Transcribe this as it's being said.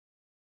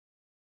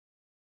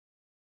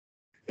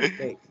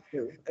नहीं,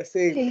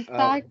 ऐसे In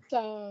fact,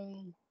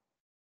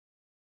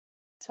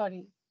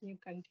 sorry, you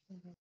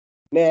continue.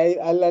 नहीं,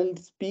 I'll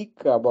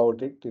speak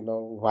about it. You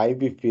know why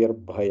we fear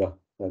bhaya.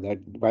 That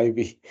why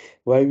we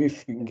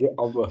get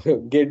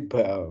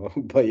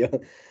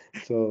bhaya.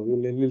 So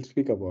we'll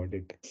speak about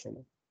it. You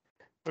know.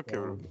 Okay,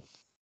 bro.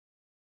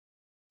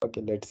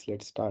 Okay,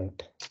 let's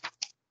start.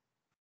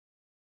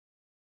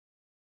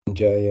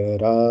 जय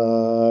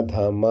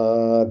राधा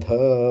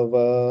माधव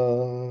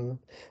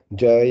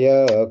जय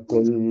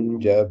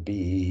कुंज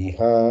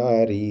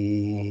बिहारी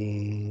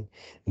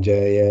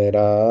जय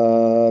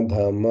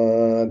राधा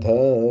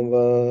माधव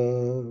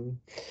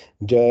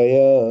जय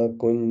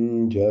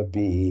कुंज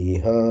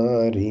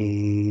बिहारी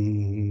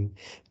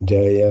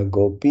जय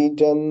गोपी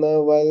जन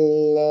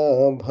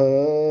वल्लभ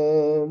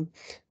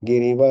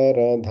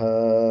गिरिवरधारी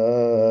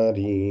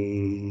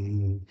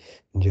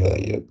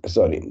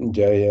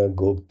जय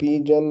गोपी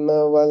जन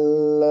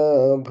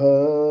वल्लभ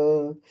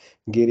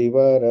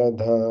गिरिवरधारी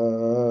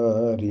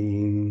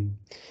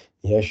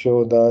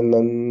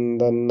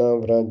यशोदानंदन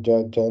व्रज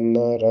जन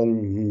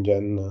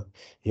रंजन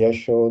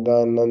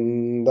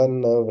यशोदानंदन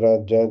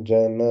व्रज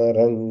जन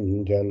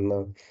रंजन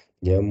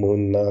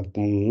यमुना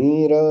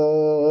तीर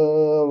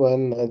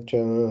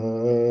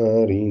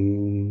वनचारी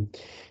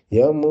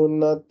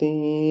यमुना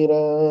तीर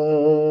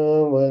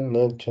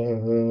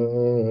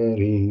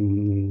वनचारी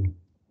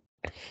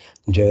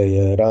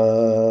जय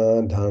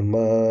राधा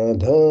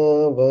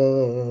माधव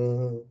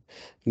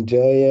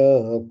जय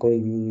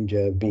कुंज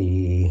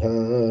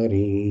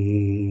बिहारी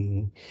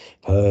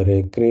हरे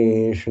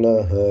कृष्ण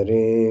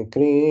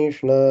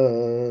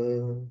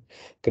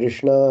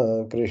कृष्ण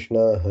कृष्ण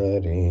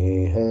हरे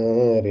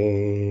हरे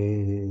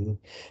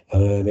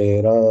हरे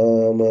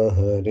राम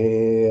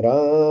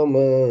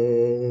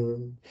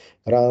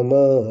राम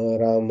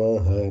राम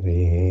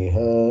हरे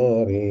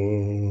हरे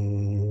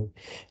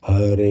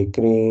हरे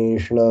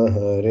कृष्ण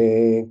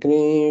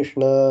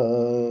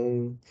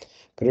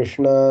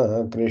कृष्ण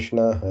कृष्ण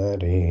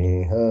हरे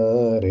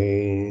हरे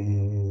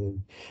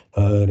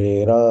हरे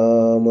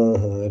राम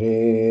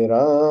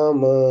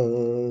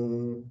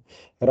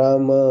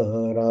राम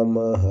राम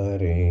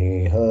हरे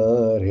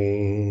हरे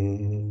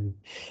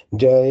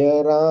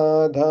जय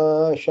राधा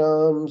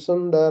श्याम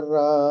सुंदर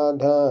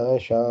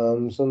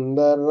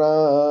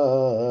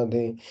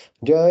राधे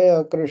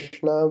जय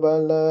कृष्ण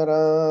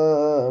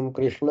बलराम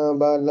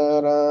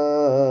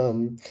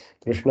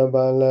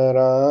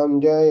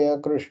जय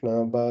कृष्ण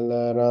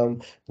बलराम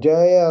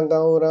जय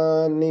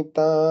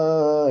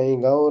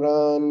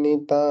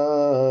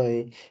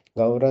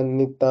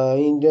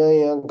गौरान्निताय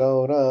जय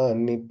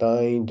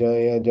गौरान्निताय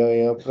जय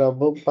जय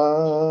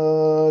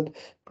प्रभुपाद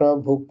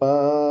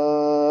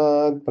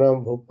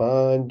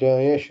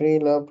जय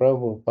श्रील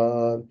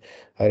प्रभुपाद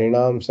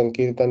हरिनाम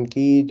संकीर्तन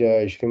की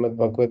जय श्रीमद्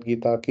भगवत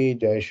गीता की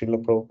जय श्रील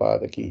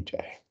प्रभुपाद की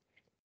जय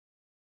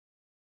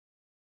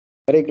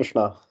हरे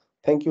Krishna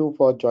thank you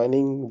for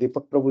joining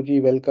Deepak Prabhu ji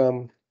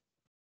welcome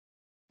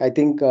I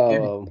think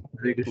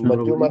हरे कृष्ण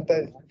प्रभु जी।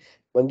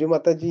 मंजू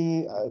माता जी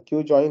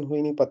क्यों ज्वाइन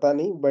हुई नहीं पता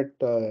नहीं बट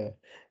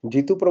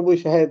जीतू प्रभु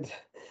शायद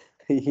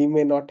he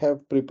may not have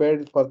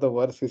prepared for the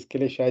verse इसके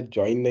लिए शायद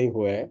ज्वाइन नहीं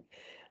हुआ है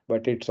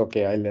but it's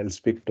okay I'll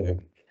speak to him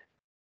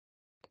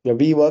yeah,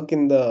 we work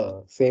in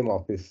the same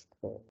office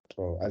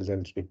so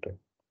I'll speak to him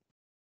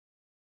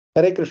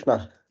Hare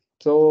Krishna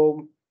so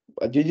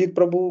Jijit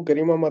Prabhu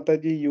Garima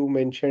Mataji you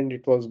mentioned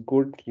it was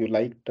good you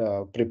liked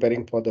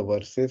preparing for the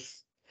verses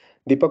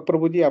Deepak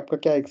Prabhu ji आपका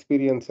क्या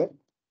experience है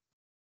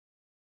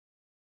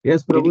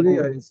Yes, Did Prabhuji,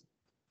 you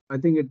I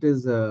think it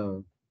is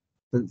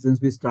since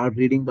we start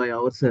reading by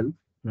ourselves,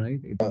 right?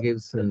 It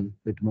gives a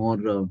bit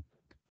more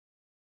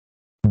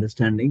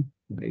understanding,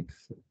 right?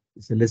 So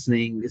it's a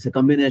listening. It's a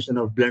combination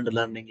of blended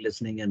learning,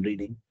 listening, and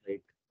reading,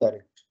 right?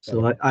 correct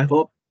So I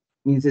hope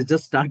means it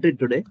just started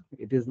today.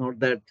 It is not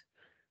that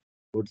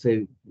I would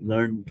say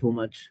learn too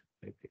much.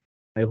 Right?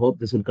 I hope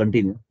this will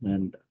continue,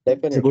 and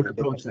it's a good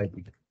definitely approach, I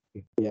think.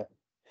 yeah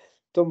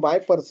so my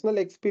personal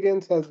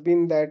experience has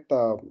been that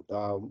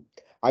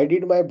I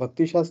did my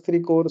Bhakti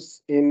Shastri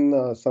course in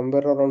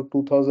somewhere around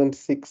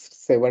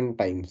 2006-7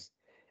 times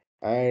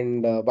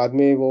and बाद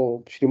में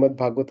वो श्रीमद्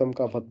भागवतम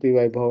का भक्ति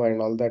वैभव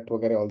and all that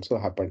वगैरह also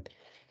happened.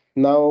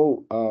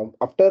 Now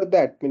after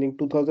that meaning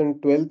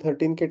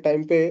 2012-13 के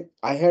time पे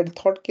I had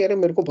thought कि अरे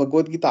मेरे को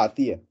भगवत गीता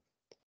आती है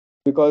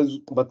because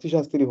भक्ति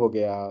शास्त्री हो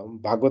गया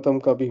भागवतम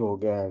का भी हो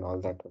गया and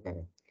all that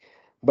वगैरह.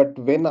 But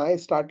when I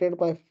started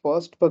my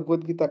first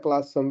Bhagavad Gita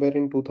class somewhere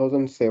in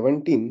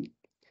 2017,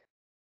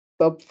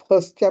 the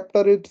first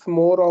chapter it's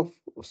more of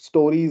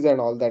stories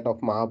and all that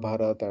of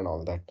Mahabharata and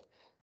all that.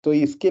 तो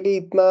इसके लिए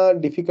इतना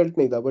डिफिकल्ट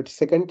नहीं था बट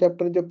सेकंड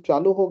चैप्टर जब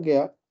चालू हो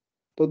गया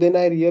तो देन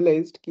आई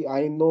रियलाइज्ड कि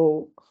I know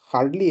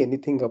hardly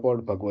anything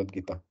about Bhagavad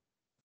Gita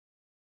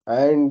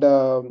and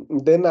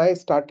then I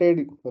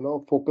started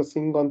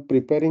focusing on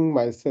preparing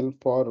myself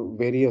for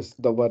various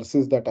the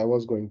verses that I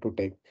was going to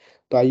take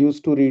so I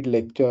used to read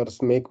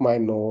lectures make my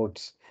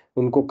notes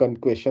उनको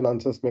question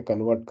answers में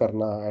convert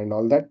करना and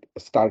all that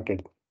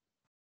started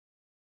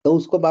तो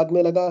उसको बाद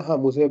में लगा हाँ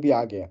मुझे भी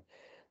आ गया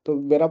तो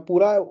मेरा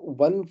पूरा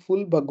one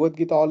full Bhagavad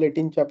Gita all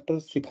 18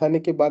 chapters सिखाने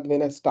के बाद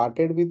when I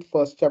started with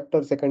first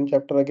chapter second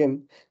chapter again,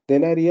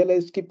 then I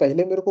realise कि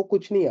पहले मेरे को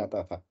कुछ नहीं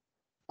आता था,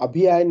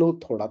 अभी आई नो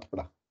थोड़ा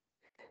थोड़ा।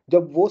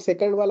 जब वो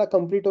सेकंड वाला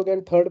कंप्लीट हो गया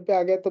एंड थर्ड पे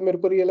आ गया तो मेरे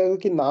को रियलाइज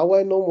कि now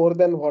I know more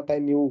than what I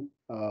knew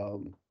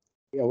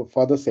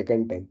for the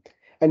second time,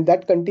 and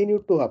that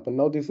continued to happen.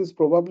 Now this is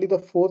probably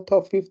the fourth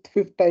और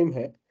फिफ्थ टाइम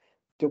है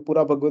जो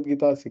पूरा भगवत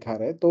गीता सिखा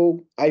रहा है,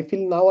 तो I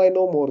feel now I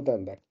know more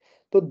than that.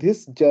 तो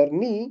this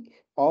journey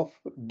of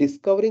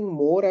discovering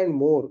more and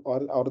more,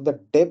 or the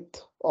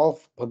depth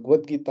of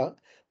Bhagavad Gita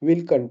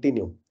will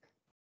continue.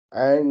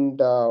 And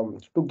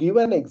to give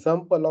an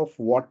example of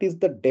what is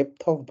the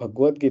depth of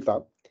Bhagavad Gita,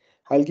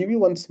 I'll give you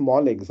one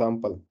small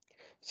example.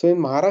 So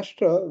in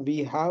Maharashtra,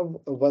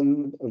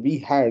 we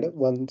had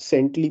one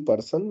saintly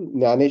person,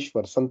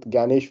 Jnaneshwar, Sant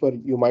Jnaneshwar.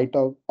 You might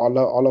have,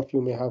 all of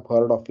you may have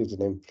heard of his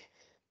name.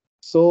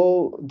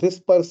 So this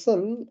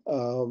person,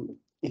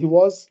 he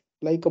was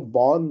like a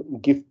born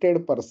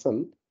gifted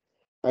person,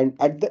 and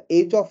at the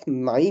age of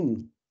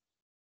 9,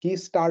 he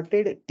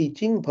started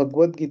teaching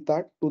Bhagavad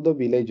Gita to the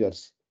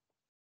villagers.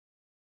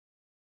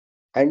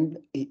 And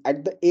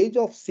at the age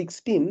of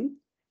 16,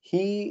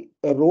 he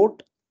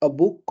wrote a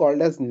book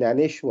called as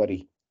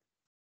Jnaneshwari.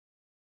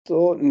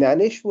 So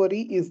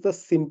Jnaneshwari is the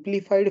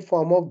simplified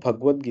form of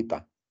Bhagavad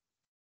Gita.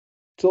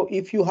 So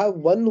if you have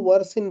one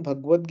verse in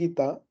Bhagavad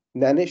Gita,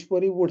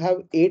 Jnaneshwari would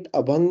have 8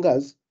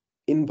 abhangas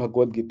in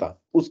Bhagavad Gita.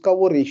 Uska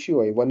wo ratio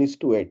hai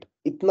 1:8.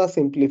 इतना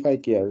simplify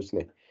किया है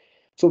उसने.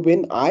 So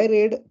when I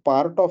read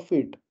part of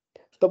it,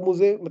 तब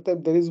मुझे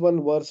मतलब there is one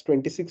verse,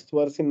 26th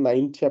verse in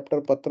 9th chapter,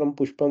 Patram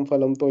Pushpam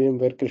Phalam Toyam,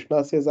 where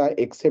Krishna says, I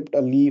accept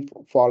a leaf,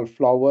 fall,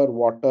 flower,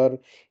 water,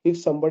 if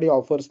somebody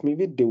offers me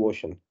with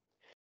devotion.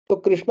 तो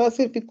कृष्णा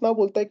सिर्फ इतना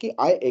बोलता है कि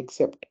I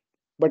accept.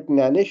 But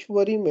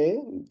Dnyaneshwari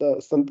में the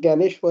Sant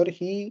Jnaneshwar,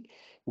 he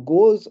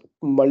goes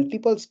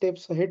multiple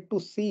steps ahead to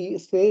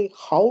say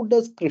how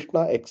does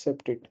Krishna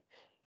accept it.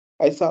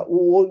 ऐसा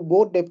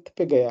वो depth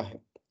पे गया है.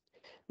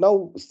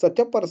 Now, such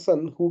a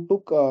person who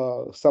took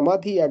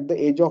samadhi at the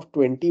age of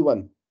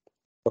 21,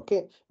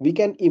 okay, we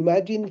can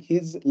imagine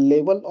his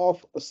level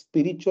of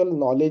spiritual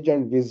knowledge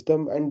and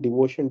wisdom and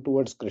devotion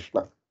towards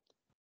Krishna.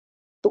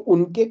 तो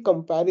उनके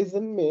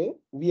comparison में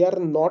we are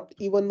not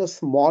even a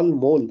small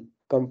mole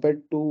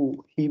compared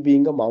to he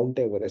being a Mount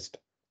Everest.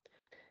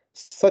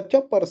 Such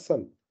a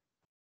person,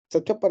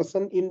 such a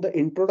person in the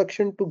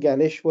introduction to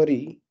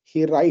Ganeshwari,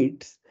 he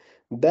writes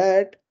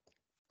that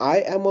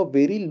I am a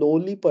very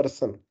lowly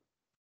person.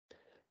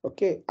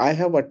 Okay, I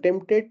have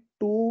attempted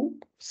to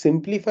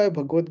simplify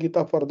Bhagavad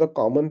Gita for the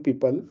common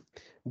people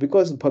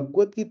because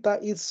Bhagavad Gita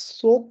is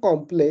so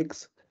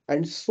complex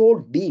and so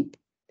deep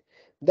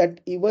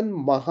that even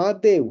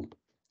Mahadev,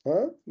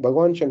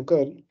 Bhagavan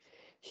Shankar,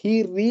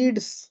 he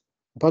reads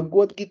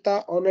Bhagavad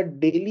Gita on a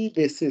daily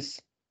basis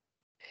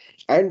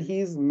and he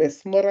is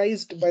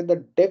mesmerized by the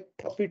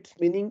depth of its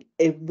meaning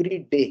every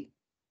day.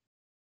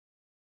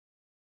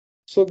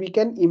 So we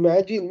can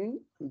imagine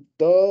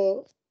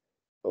the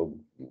uh,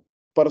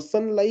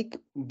 person like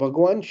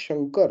Bhagavan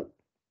Shankar,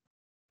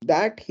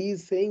 that he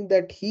is saying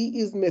that he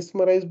is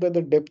mesmerized by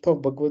the depth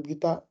of Bhagavad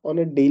Gita on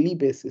a daily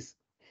basis.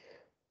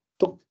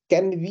 So,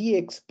 can we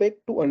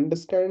expect to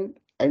understand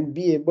and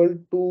be able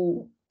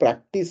to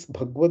practice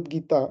Bhagavad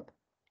Gita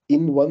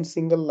in one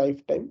single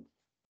lifetime?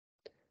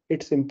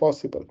 It's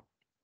impossible.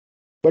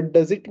 But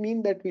does it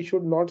mean that we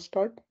should not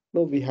start?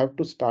 No, we have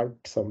to start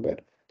somewhere.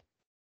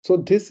 So,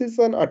 this is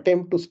an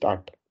attempt to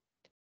start.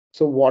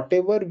 So,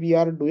 whatever we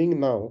are doing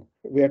now,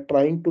 we are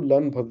trying to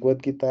learn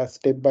Bhagavad Gita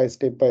step by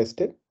step by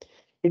step.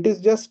 It is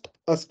just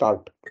a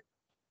start.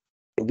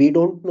 We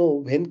don't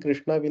know when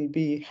Krishna will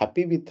be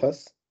happy with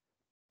us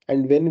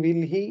and when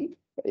will he,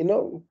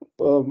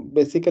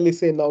 basically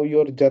say, now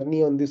your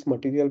journey on this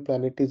material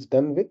planet is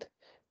done with,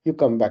 you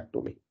come back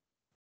to me.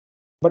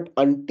 But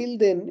until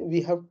then,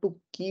 we have to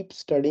keep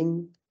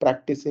studying,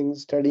 practicing,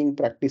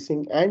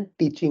 and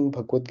teaching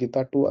Bhagavad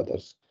Gita to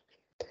others.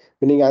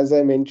 Meaning, as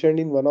I mentioned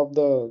in one of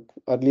the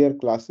earlier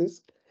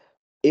classes,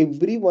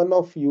 every one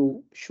of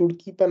you should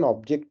keep an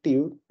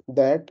objective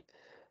that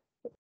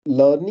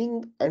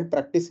learning and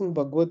practicing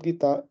Bhagavad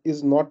Gita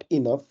is not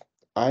enough.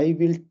 I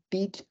will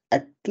teach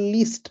at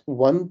least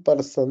one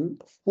person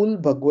full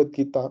Bhagavad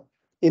Gita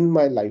in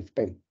my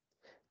lifetime.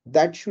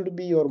 That should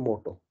be your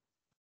motto.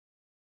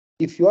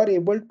 If you are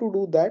able to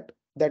do that,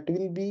 that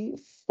will be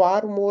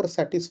far more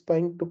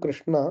satisfying to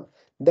Krishna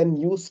than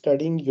you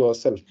studying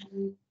yourself.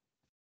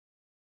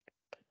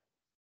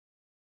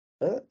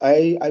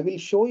 I will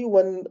show you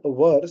one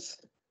verse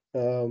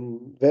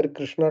where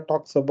Krishna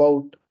talks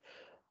about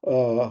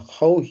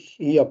how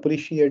he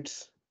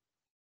appreciates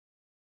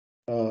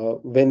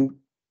when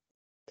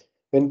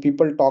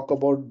people talk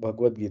about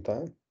Bhagavad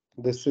Gita.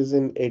 This is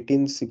in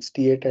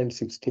 1868 and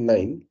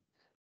 69.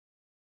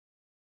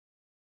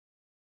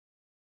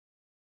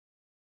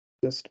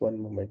 Just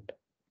one moment.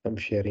 I'm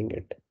sharing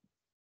it.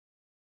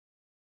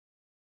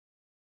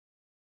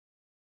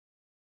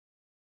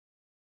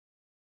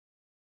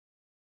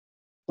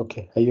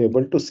 Okay. Are you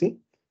able to see?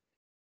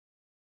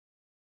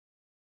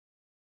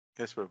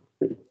 Yes,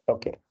 Prabhu.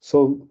 Okay.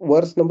 So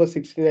verse number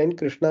 69,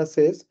 Krishna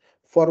says,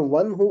 for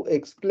one who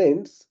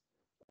explains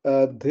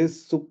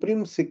this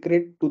supreme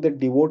secret to the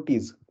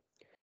devotees,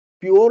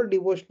 pure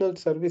devotional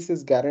service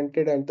is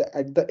guaranteed, and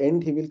at the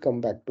end he will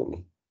come back to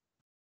me.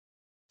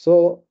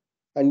 So,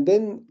 and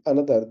then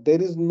another,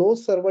 there is no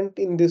servant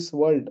in this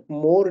world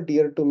more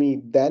dear to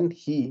me than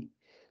he,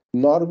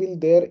 nor will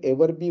there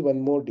ever be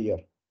one more dear.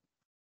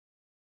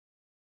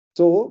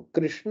 So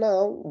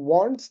Krishna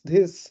wants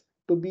this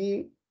to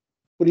be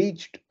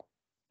preached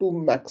to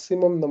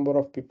maximum number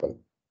of people.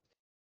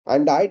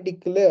 And I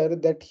declare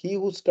that he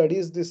who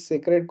studies this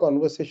sacred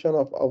conversation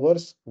of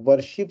ours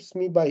worships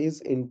me by his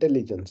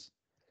intelligence.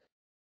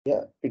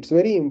 Yeah, it's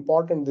very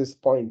important this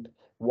point.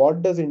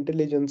 What does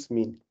intelligence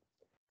mean?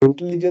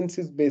 Intelligence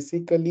is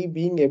basically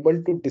being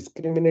able to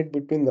discriminate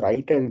between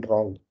right and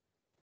wrong,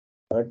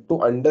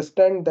 to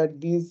understand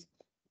that these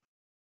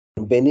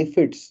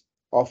benefits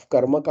of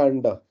karma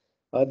kanda,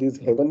 these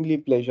heavenly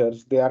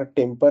pleasures, they are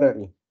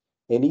temporary.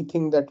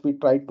 Anything that we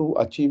try to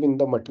achieve in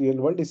the material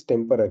world is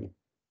temporary.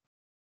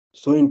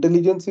 So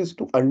intelligence is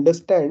to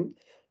understand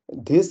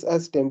this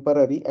as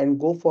temporary and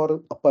go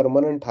for a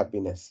permanent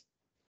happiness.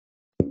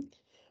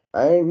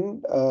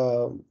 And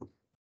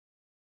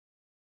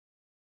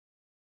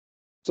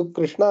so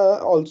Krishna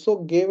also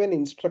gave an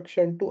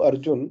instruction to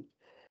Arjun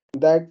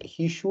that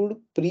he should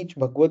preach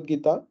Bhagavad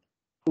Gita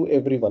to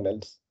everyone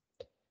else.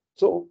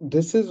 So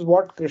this is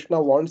what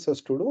Krishna wants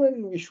us to do,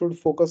 and we should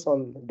focus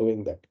on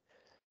doing that.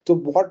 So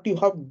what you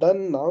have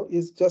done now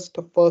is just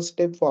a first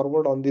step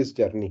forward on this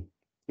journey.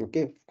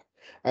 Okay.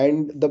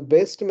 And the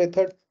best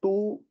method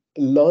to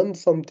learn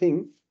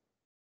something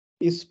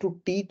is to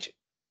teach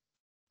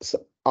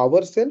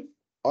ourselves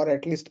or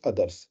at least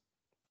others.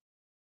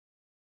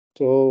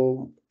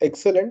 So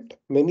excellent.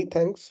 Many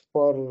thanks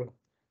for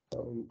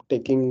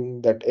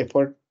taking that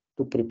effort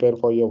to prepare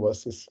for your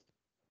verses.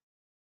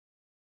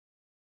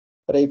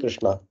 Hare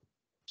Krishna.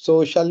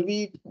 So shall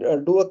we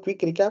do a quick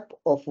recap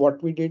of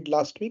what we did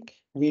last week?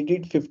 We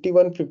did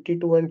 51,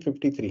 52, and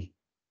 53.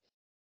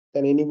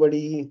 Can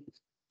anybody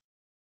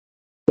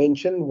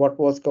mention what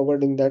was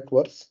covered in that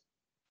verse?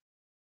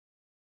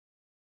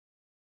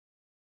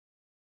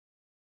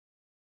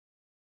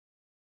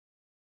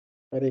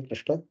 Hare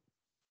Krishna.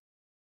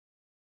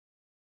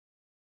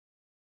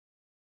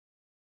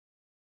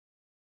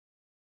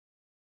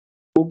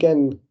 Who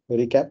can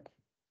recap?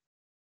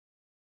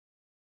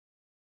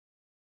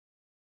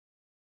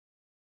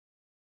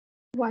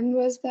 One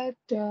was that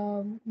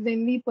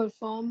when we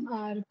perform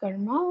our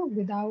karma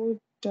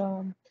without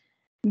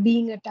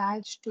being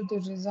attached to the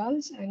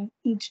results, and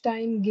each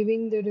time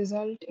giving the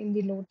result in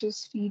the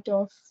lotus feet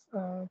of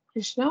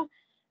Krishna,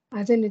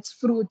 as in its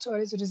fruits or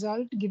its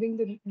result, giving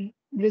the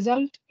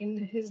result in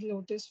his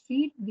lotus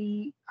feet,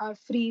 we are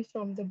free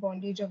from the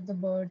bondage of the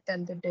birth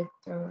and the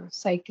death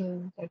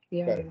cycle that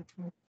we are Correct.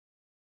 into.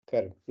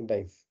 Correct.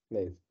 Nice.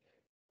 Nice.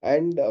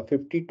 And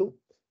 52.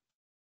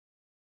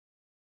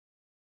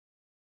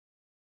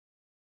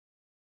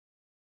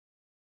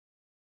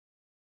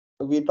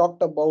 We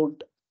talked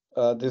about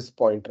this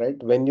point,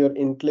 right? When your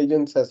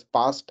intelligence has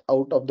passed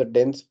out of the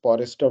dense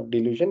forest of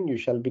delusion, you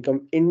shall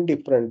become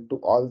indifferent to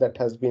all that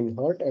has been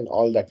heard and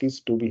all that is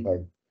to be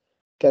heard.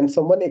 Can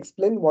someone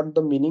explain what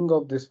the meaning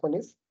of this one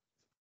is?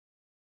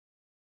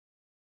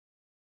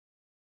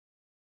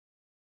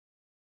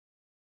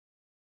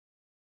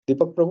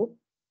 Deepak Prabhu?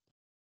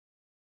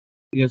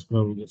 Yes,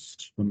 Prabhu,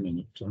 just 1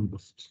 minute. I'm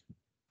just...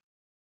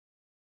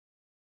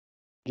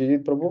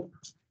 Jijit Prabhu?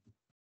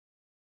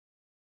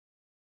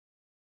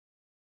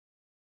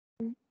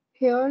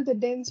 Here, the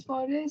dense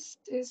forest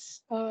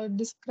is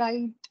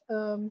described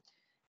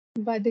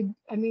by the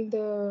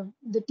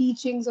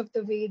teachings of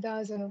the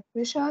Vedas and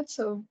Upanishads,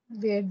 so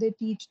where they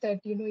teach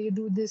that you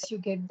do this, you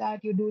get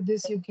that, you do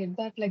this, you get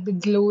that, like the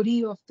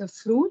glory of the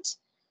fruits.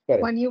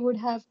 Correct. When you would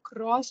have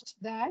crossed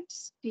that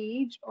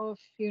stage of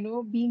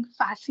being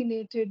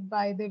fascinated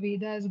by the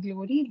Vedas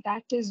glory,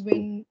 that is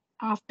when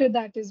after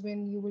that is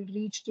when you will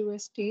reach to a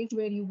stage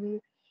where you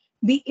will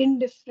be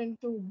indifferent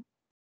to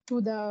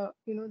the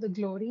the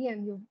glory,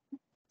 and you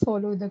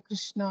follow the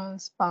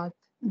Krishna's path,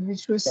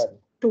 which was Correct.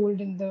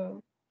 told in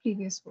the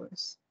previous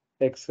verse.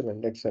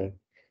 Excellent. Excellent.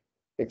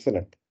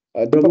 Excellent.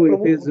 Prabhu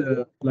Deepak it is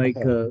Prabhu? like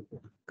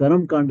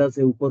कर्म कांडा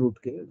से ऊपर उठ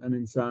के an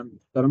इंसान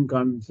कर्म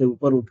कांड से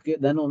ऊपर उठ के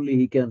then only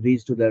he can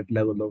reach to that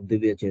level of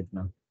divya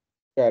chetna.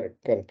 Correct.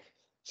 Correct.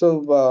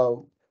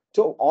 So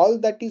all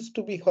that is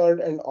to be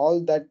heard and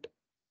all that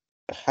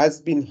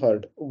has been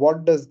heard.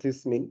 What does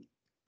this mean?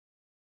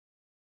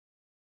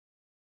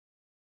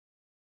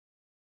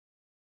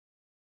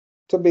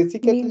 So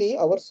basically, Means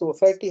our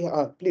society.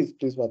 Please,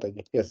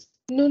 Mataji. Yes.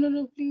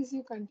 no, please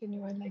you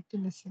continue. I'd like to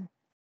listen.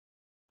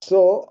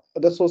 So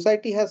the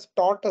society has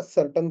taught us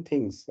certain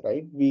things,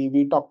 right?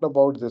 We talked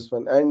about this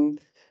one,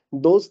 and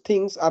those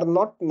things are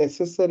not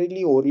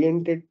necessarily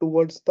oriented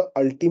towards the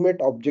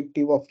ultimate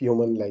objective of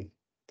human life.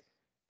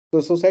 So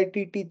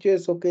society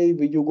teaches, okay,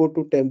 you go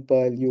to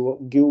temple, you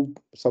give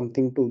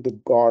something to the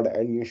God,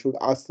 and you should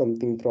ask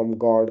something from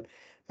God,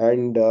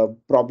 and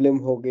problem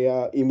हो गया,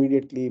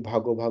 immediately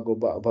भागो भागो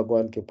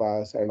भगवान के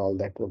पास and all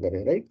that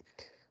वगैरह, right?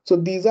 So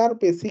these are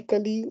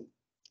basically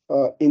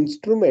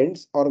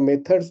instruments or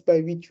methods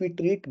by which we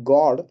treat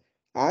God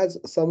as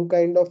some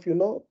kind of,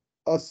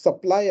 a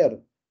supplier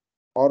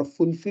और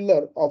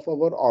fulfiller of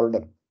our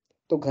order.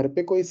 तो घर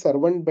पे कोई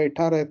सर्वेंट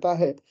बैठा रहता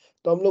है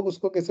तो हम लोग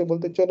उसको कैसे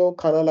बोलते, चलो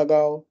खाना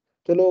लगाओ,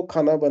 चलो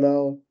खाना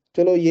बनाओ,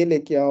 चलो ये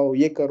लेके आओ,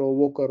 ये करो,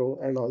 वो करो,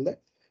 and all that.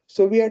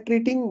 So we are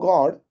treating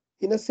God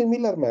in a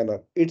similar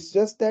manner. It's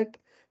just that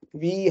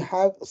we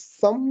have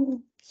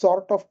some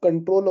sort of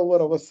control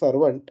over our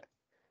servant.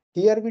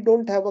 Here we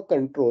don't have a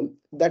control.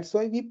 That's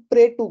why we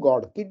pray to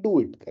God कि do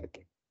it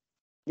करके.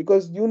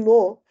 Because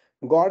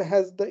God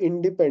has the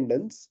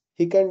independence.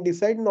 He can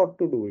decide not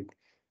to do it.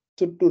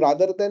 So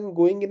rather than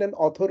going in an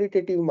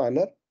authoritative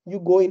manner, you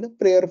go in a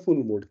prayerful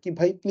mode कि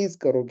भाई please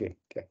करोगे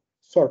क्या,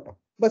 sort of.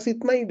 बस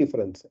इतना ही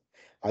difference है.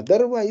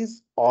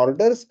 Otherwise,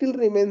 order still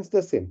remains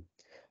the same.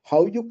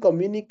 How you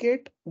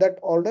communicate that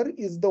order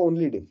is the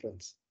only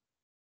difference.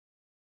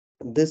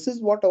 This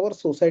is what our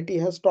society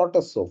has taught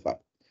us so far.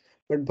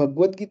 But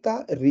Bhagavad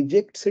Gita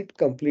rejects it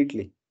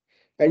completely.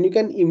 And you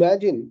can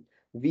imagine,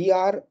 we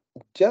are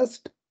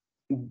just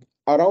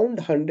around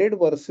 100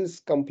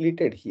 verses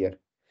completed here.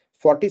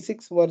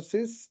 46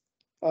 verses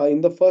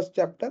in the first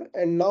chapter,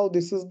 and now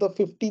this is the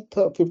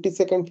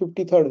 52nd,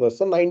 53rd verse.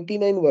 So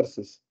 99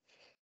 verses.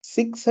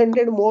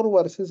 600 more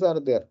verses are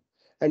there.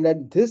 And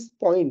at this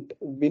point,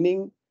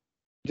 meaning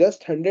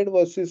just 100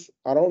 verses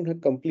around have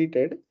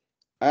completed,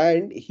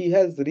 and he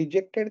has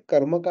rejected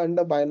Karma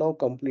Kanda by now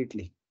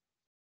completely.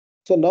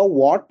 So now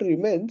what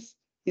remains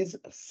is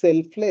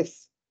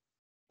selfless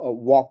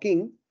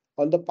walking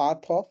on the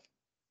path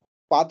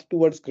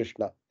towards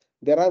Krishna.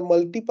 There are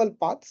multiple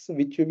paths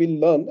which we will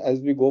learn as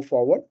we go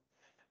forward,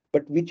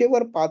 but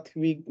whichever path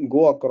we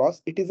go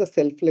across, it is a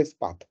selfless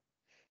path.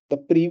 The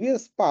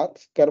previous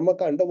path, Karma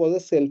Kanda, was a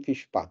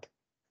selfish path.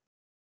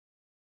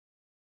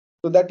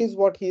 So that is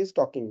what he is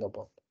talking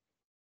about.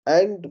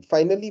 And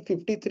finally,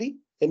 53.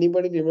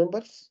 Anybody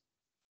remembers?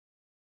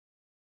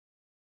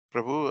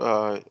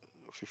 Prabhu,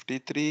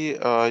 53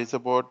 is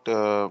about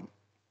a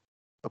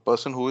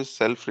person who is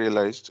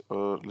self-realized,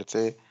 let's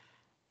say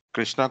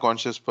Krishna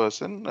conscious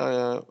person.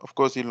 Of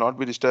course, he'll not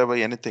be disturbed by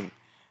anything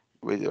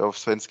of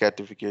sense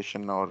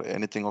gratification or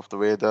anything of the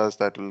Vedas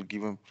that will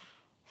give him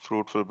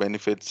fruitful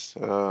benefits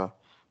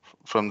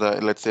from the,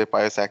 let's say,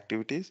 pious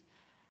activities.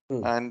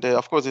 And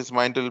of course, his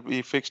mind will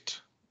be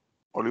fixed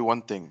only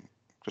one thing,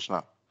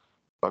 Krishna,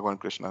 Bhagavan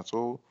Krishna.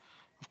 So,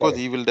 of course,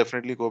 he will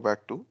definitely go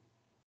back to,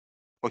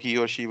 or he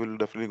or she will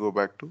definitely go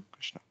back to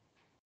Krishna.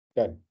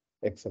 Correct.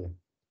 Excellent.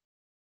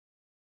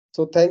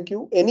 So thank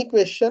you. Any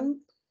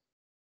question,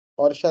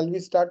 or shall we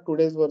start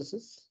today's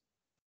verses?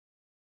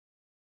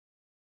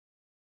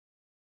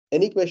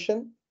 Any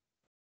question?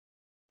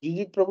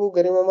 Gigi Prabhu,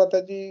 Garima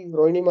Mataji,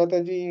 Rohini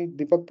Mataji,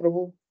 Deepak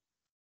Prabhu.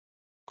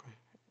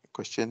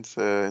 Questions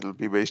will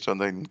be based on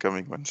the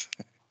incoming ones.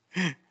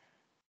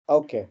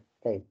 Okay,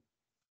 fine.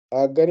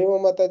 Garima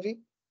Mataji.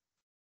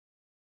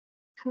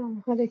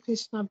 Hare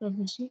Krishna,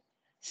 Prabhuji.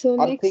 So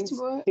Are next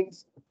word.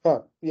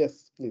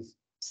 Yes, please.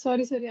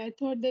 Sorry, I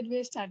thought that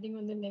we're starting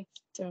on the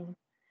next.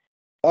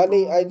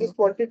 I just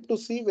wanted to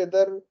see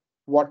whether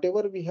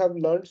whatever we have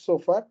learned so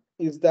far,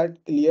 is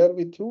that clear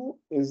with you?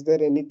 Is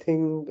there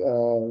anything?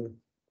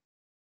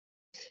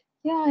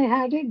 Yeah, I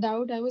had a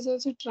doubt. I was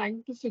also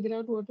trying to figure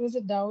out what was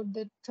the doubt,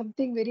 that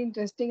something very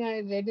interesting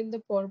I read in the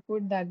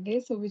purport that day,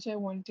 so which I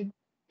wanted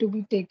to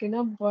be taken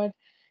up, but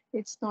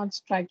it's not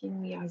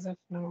striking me as of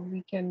now.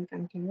 We can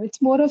continue.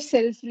 It's more of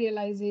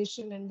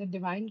self-realization and the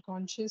divine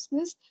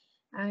consciousness,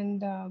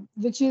 and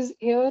which is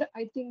here,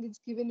 I think it's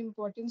given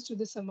importance to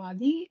the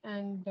samadhi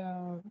and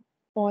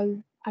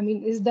all. I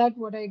mean, is that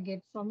what I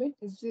get from it?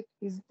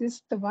 Is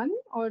this the one,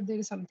 or there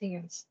is something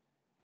else?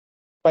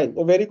 Fine,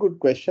 a very good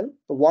question.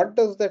 What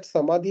does that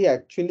samadhi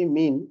actually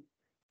mean?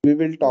 We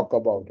will talk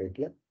about it.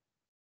 Yeah.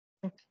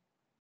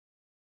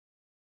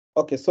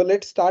 Okay, so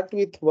let's start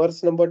with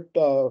verse number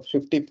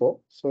 54.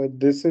 So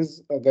this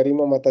is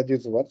Garima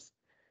Mataji's verse.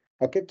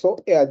 Okay, so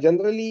yeah,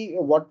 generally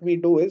what we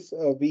do is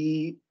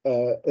we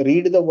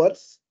read the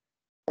verse,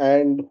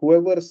 and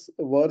whoever's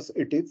verse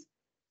it is,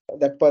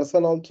 that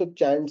person also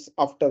chants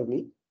after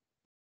me.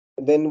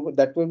 Then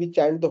that way we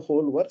chant the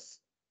whole verse.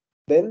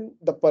 Then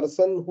the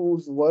person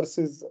whose verse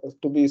is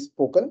to be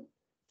spoken,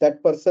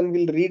 that person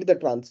will read the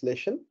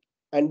translation,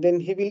 and then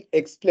he will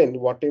explain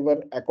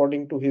whatever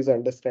according to his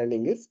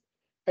understanding is.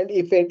 And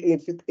if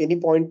any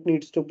point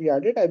needs to be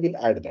added, I will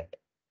add that.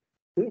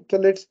 So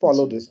let's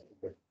follow this.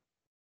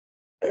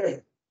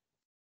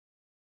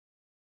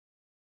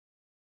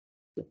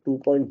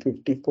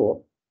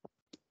 2.54.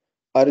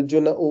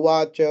 Arjuna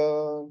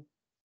Uvacha.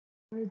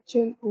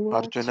 Arjuna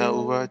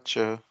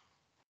Uvacha.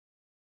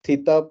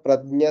 Sthita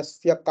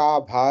Prajnasya ka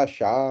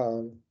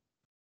bhasha.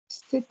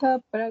 Sthita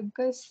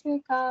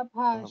pragasya ka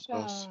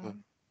bhasha.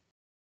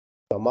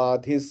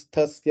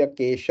 Samadhisthasya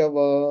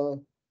Keshava.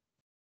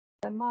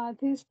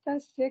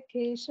 Samadhistasya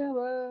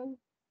Keshava.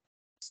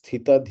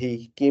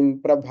 Sthitadhi kim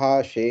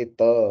prabhashet.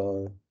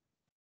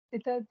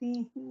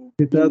 Itadi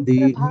Sita Kim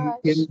di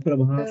kim Prabhashita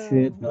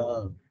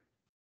prabhasheta.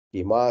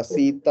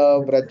 Kimasita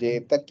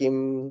vrajeta kim.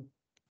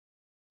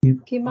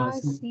 Kim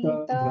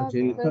asita Kimasita vrajeta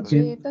kim.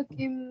 Prajeta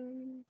Kim.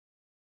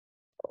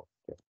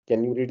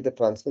 Can you read the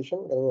translation?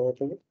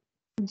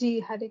 Ji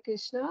Hare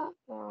Krishna.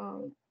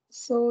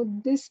 So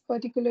this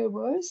particular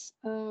verse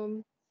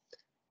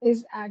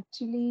is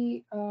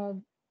actually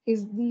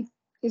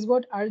is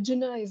what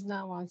Arjuna is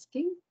now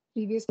asking.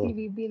 Previously,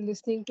 we've been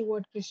listening to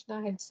what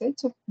Krishna had said.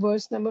 So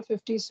verse number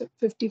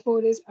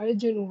 54 is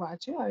Arjun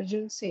Uvacha.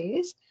 Arjun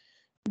says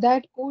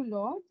that, O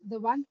Lord, the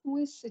one who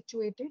is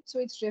situated, so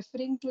it's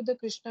referring to the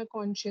Krishna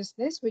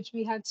consciousness, which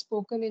we had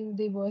spoken in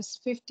the verse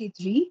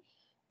 53,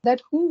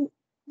 that who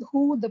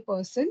the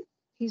person,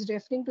 he's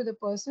referring to the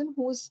person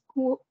who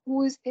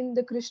is in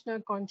the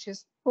Krishna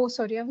conscious. Oh,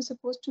 sorry, I was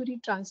supposed to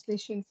read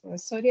translation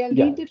first. Sorry, I'll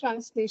read the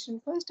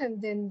translation first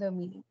and then the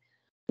meaning.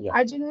 Yeah.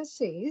 Arjuna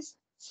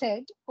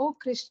said, O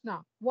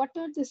Krishna, what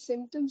are the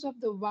symptoms of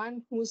the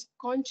one whose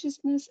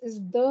consciousness is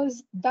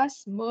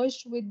thus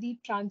merged with the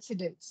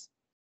transcendence?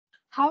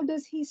 How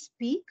does he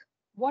speak?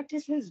 What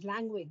is his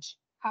language?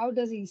 How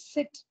does he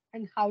sit?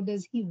 And how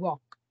does he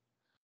walk?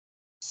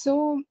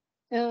 So,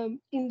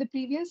 in the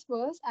previous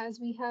verse, as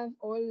we have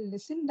all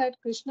listened, that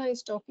Krishna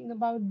is talking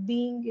about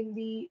being in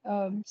the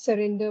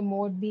surrender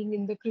mode, being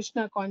in the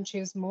Krishna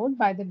conscious mode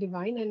by the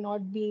divine and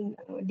not being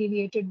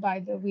deviated by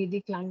the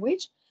Vedic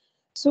language.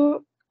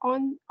 So,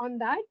 on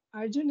that,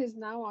 Arjun is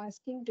now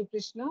asking to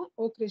Krishna,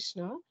 O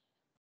Krishna,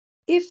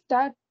 if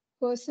that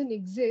person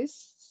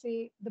exists,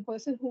 say the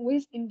person who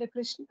is in the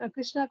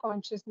Krishna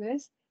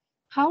consciousness,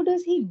 how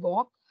does he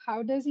walk?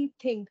 How does he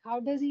think? How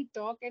does he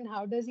talk? And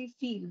how does he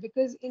feel?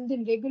 Because in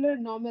the regular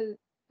normal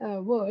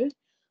world,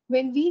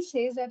 when we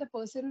say that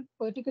a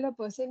particular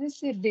person is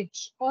say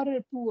rich or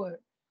a poor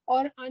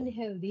or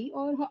unhealthy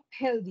or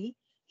healthy,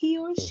 he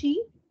or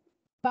she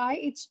by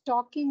its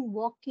talking,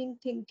 walking,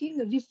 thinking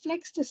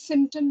reflects the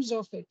symptoms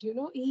of it. You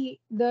know,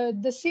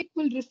 the sick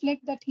will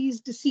reflect that he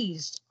is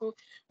deceased. Or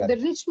the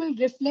rich will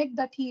reflect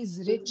that he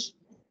is rich.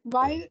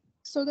 Why?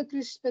 So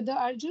the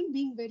Arjun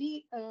being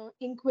very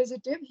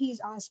inquisitive,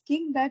 he's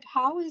asking that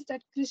how is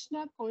that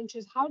Krishna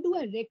conscious? How do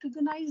I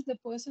recognize the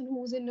person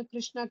who's in a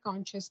Krishna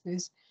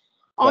consciousness?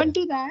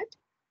 Onto that,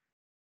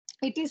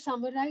 it is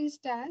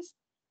summarized as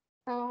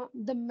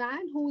the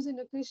man who's in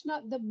a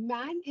Krishna, the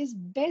man is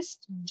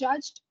best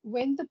judged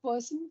when the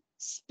person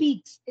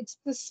speaks. It's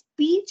the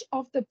speech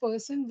of the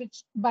person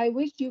which by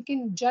which you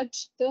can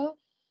judge the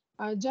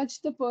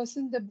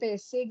person the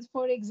best. Say,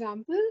 for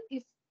example,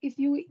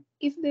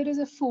 if there is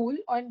a fool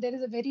or there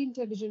is a very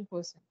intelligent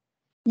person,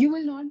 you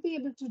will not be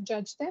able to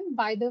judge them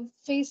by the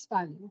face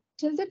value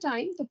till the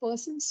time the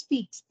person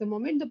speaks. The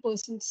moment the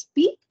person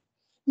speaks,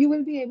 you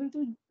will be able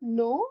to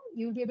know,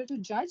 you'll be able to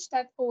judge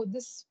that, oh,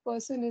 this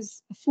person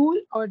is a fool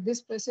or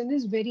this person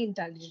is very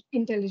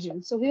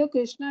intelligent. So here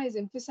Krishna is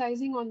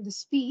emphasizing on the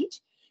speech.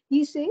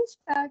 He says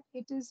that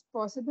it is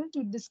possible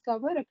to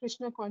discover a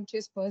Krishna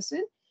conscious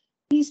person.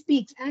 He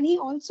speaks and he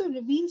also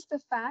reveals the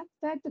fact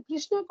that the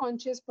Krishna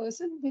conscious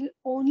person will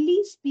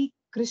only speak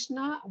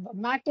Krishna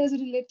matters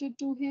related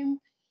to him.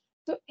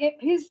 So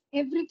his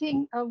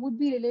everything would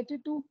be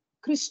related to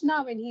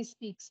Krishna when he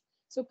speaks.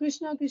 So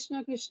Krishna,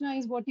 Krishna, Krishna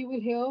is what you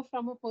will hear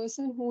from a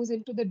person who is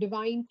into the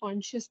divine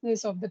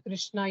consciousness of the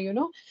Krishna. You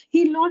know,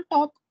 he'll not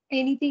talk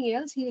anything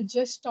else. He'll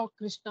just talk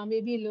Krishna,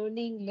 maybe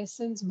learning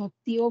lessons,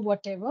 bhakti or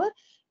whatever.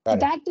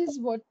 Correct. That is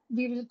what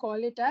we will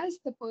call it as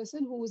the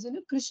person who is in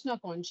a Krishna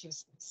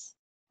consciousness.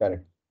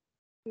 Correct.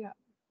 Yeah.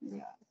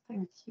 Yeah.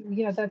 Thank you.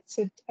 Yeah, that's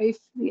it. If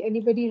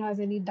anybody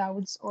has any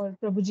doubts or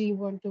Prabhuji, you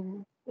want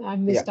to, I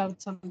missed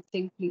out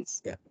something,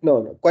 please. Yeah.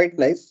 No, quite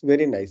nice.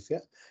 Very nice.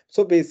 Yeah.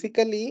 So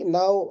basically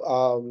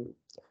now,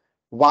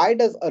 why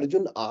does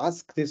Arjun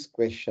ask this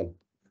question?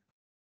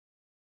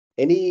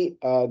 Any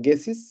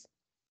guesses?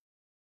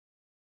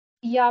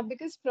 Yeah,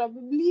 because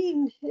probably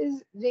in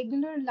his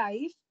regular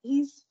life,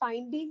 he's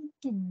finding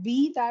to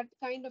be that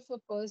kind of a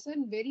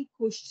person very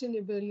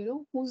questionable, you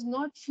know, who's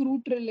not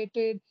fruit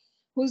related,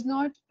 who's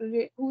not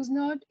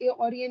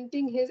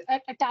orienting his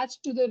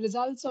attached to the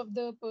results of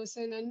the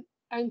person,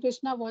 and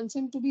Krishna wants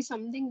him to be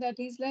something that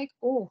he's like,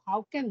 oh,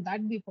 how can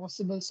that be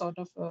possible? Sort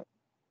of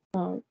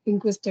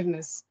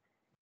inquisitiveness.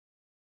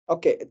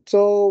 Okay,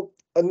 so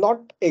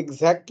not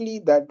exactly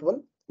that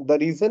one. The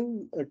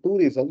reason, two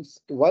reasons.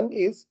 One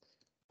is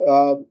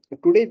uh,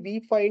 today we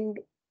find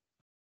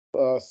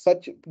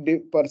such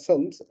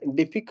persons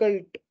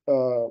difficult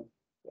to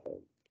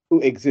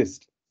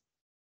exist.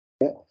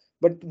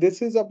 But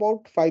this is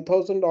about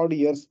 5,000 odd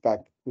years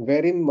back,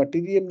 wherein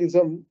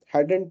materialism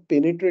hadn't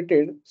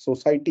penetrated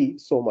society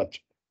so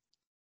much.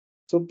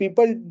 So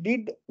people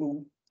did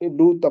do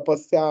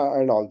tapasya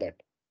and all that.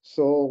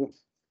 So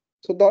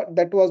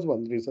that was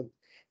one reason.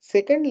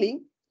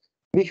 Secondly,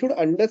 we should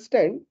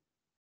understand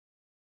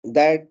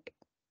that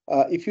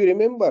if you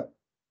remember,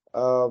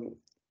 um,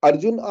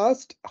 Arjun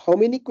asked how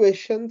many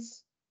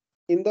questions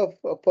in the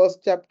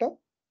first chapter?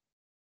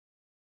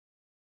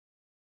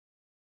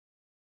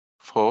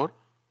 4.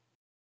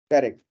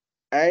 Correct.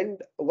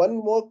 and one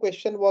more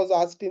question was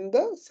asked in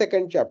the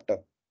second chapter.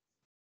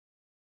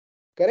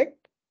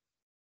 Correct?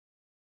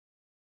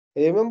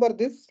 Remember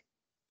this?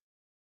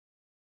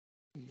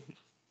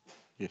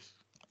 Yes.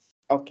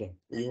 Okay.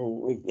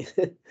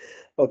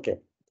 Okay.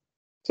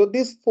 So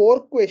these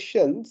 4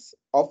 questions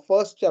of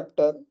first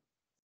chapter,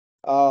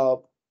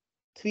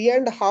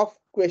 3.5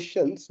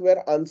 questions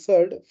were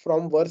answered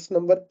from verse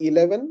number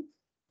 11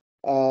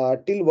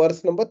 till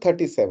verse number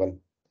 37.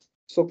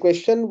 So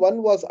question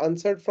 1 was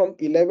answered from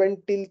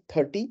 11 till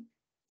 30.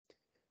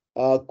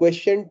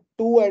 Question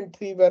 2 and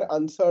 3 were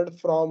answered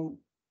from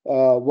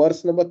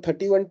verse number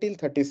 31 till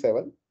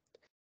 37.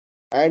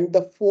 And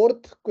the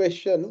fourth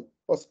question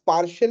was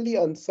partially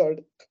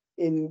answered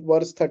in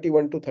verse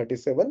 31 to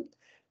 37.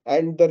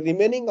 And the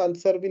remaining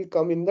answer will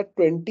come in the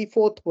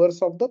 24th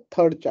verse of the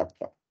third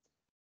chapter.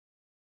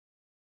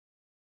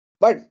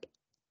 But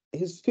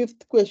his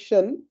fifth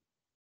question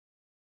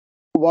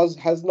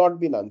has not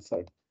been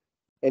answered.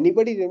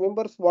 Anybody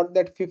remembers what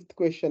that fifth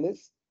question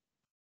is?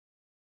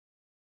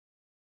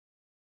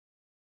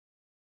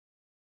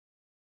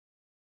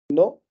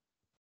 No?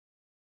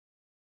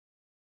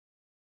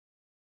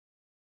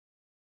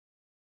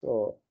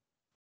 So,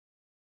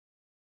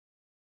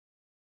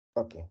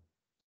 okay.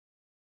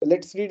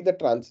 Let's read the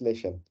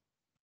translation.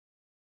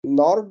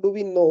 Nor do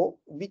we know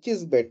which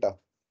is better,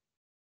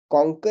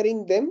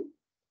 conquering them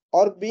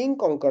or being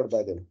conquered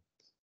by them.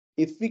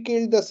 If we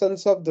kill the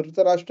sons of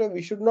Dhritarashtra,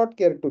 we should not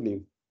care to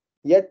live.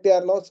 Yet they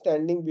are now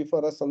standing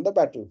before us on the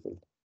battlefield.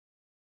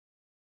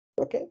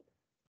 Okay.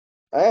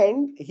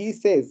 And he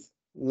says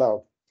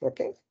now,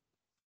 okay,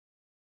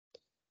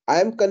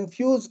 I am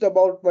confused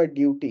about my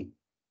duty.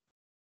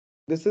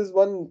 This is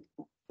one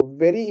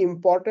very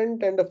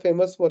important and a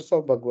famous verse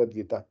of Bhagavad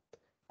Gita.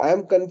 I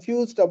am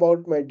confused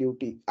about my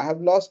duty. I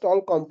have lost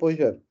all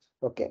composure.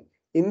 Okay.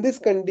 In this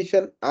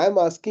condition, I am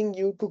asking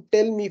you to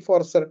tell me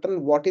for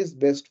certain what is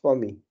best for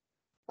me.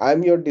 I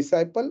am your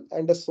disciple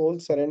and a soul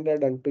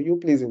surrendered unto you.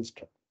 Please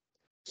instruct.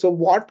 So,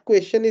 what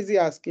question is he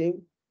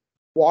asking?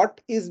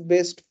 What is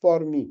best for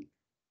me?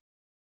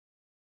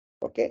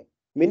 Okay.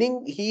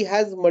 Meaning he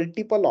has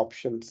multiple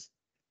options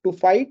to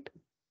fight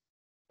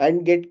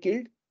and get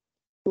killed,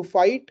 to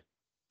fight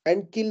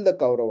and kill the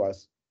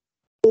Kauravas,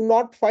 to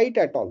not fight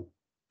at all,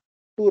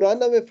 to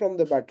run away from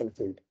the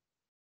battlefield,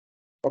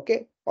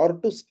 okay, or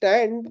to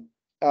stand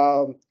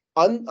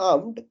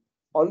unarmed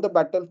on the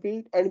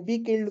battlefield and be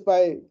killed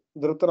by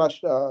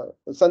Dhritarashtra,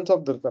 sons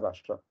of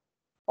Dhritarashtra,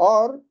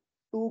 or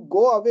to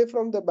go away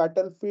from the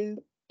battlefield,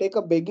 take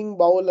a begging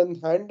bowl in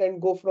hand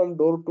and go from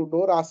door to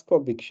door, ask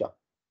for bhiksha,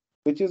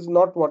 which is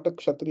not what a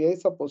Kshatriya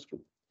is supposed to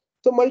do.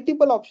 So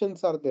multiple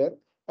options are there,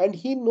 and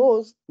he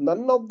knows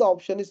none of the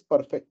option is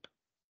perfect.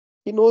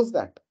 He knows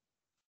that.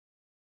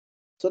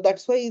 So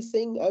that's why he's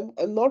saying,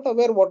 I'm not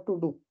aware what to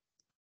do.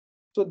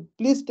 So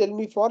please tell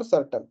me for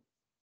certain.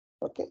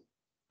 Okay.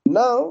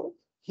 Now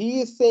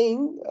he is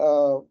saying,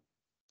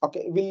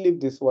 okay, we'll leave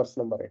this verse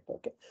number 8.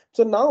 Okay.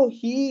 So now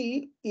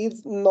he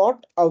is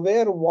not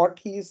aware what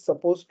he is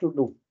supposed to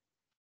do.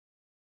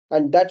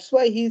 And that's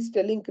why he is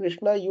telling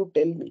Krishna, you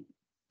tell me.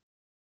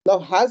 Now,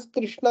 has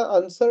Krishna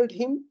answered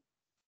him?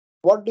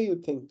 What do you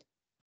think?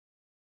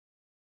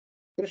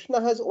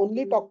 Krishna has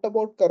only talked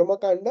about Karma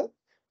Kanda.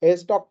 He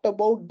has talked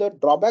about the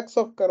drawbacks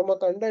of Karma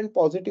Kanda and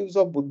positives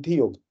of Buddhi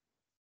Yoga.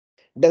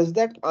 Does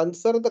that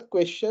answer the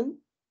question?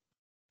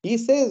 He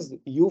says,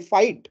 you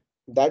fight.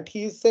 That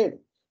he said.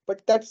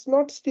 But that's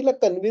not still a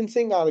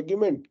convincing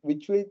argument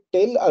which will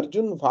tell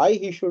Arjun why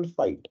he should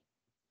fight.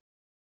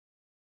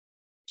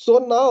 So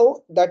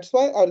now that's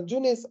why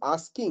Arjun is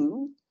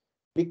asking,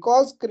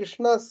 because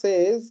Krishna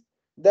says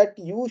that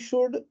you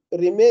should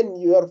remain,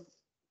 you are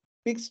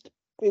fixed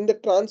in the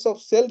trance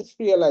of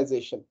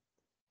self-realization,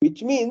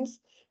 which means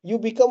you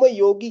become a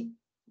yogi.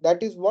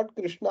 That is what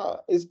Krishna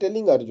is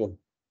telling Arjun.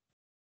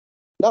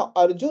 Now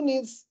Arjun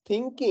is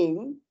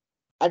thinking,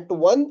 at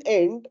one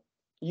end,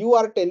 you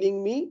are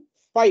telling me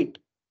fight.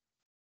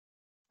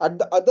 At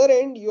the other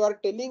end, you are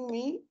telling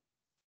me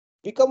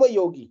become a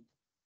yogi.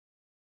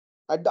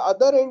 At the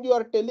other end, you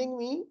are telling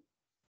me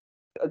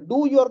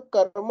do your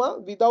karma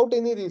without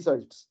any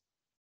results.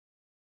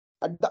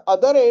 At the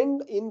other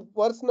end, in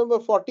verse number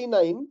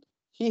 49,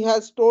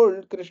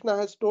 Krishna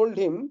has told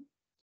him,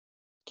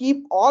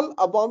 keep all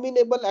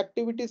abominable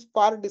activities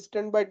far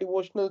distant by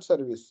devotional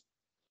service.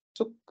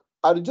 So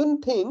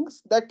Arjun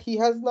thinks that he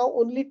has now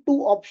only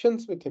two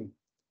options with him,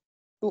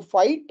 to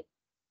fight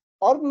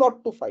or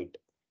not to fight.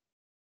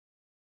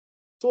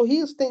 So he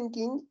is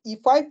thinking,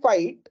 if I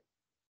fight,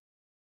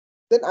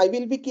 then I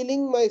will be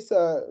killing my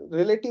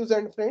relatives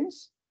and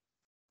friends.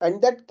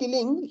 And that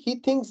killing, he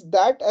thinks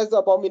that as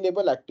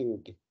abominable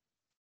activity.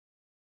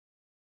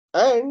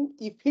 And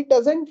if he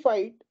doesn't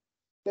fight,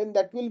 then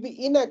that will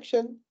be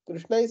inaction.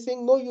 Krishna is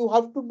saying, no, you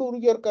have to do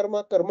your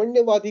karma.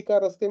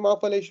 Karmanyavadhikaraste ma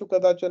phaleshu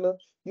kadachana.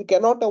 You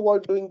cannot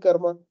avoid doing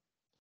karma.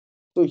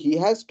 So he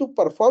has to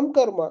perform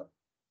karma,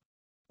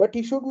 but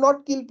he should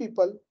not kill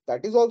people.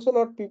 That is also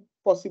not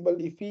possible.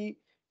 If he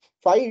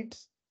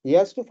fights, he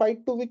has to fight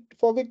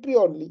for victory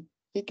only.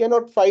 He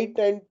cannot fight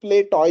and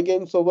play toy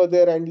games over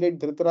there and let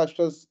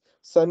Dhritarashtra's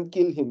son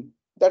kill him.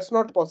 That's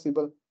not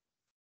possible.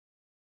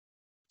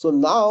 So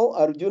now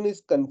Arjun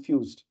is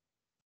confused.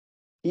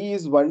 He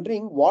is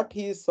wondering what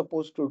he is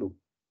supposed to do.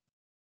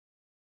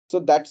 So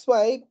that's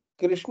why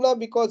Krishna,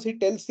 because he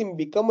tells him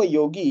become a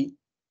yogi,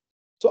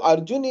 so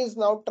Arjun is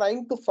now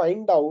trying to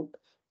find out,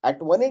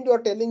 at one end you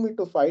are telling me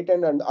to fight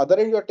and on the other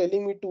end you are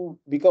telling me to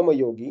become a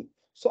yogi.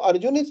 So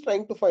Arjun is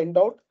trying to find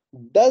out,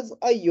 does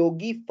a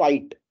yogi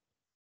fight?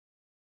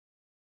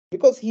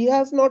 Because he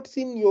has not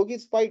seen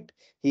yogis fight.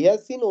 He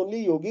has seen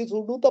only yogis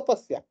who do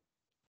tapasya.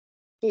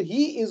 So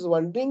he is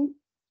wondering,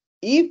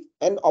 if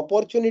an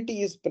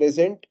opportunity is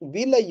present,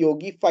 will a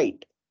yogi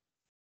fight?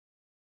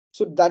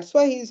 So that's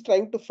why he is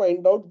trying to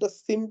find out the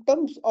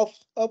symptoms of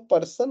a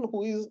person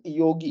who is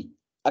yogi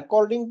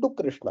according to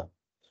Krishna.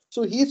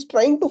 So he is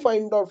trying to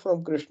find out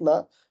from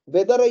Krishna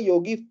whether a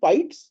yogi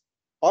fights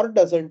or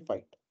doesn't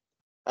fight.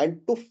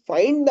 And to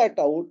find that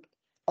out,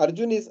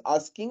 Arjun is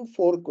asking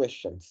 4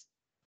 questions.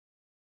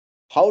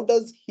 How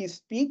does he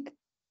speak?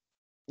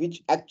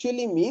 Which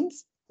actually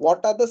means,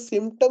 what are the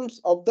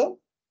symptoms of the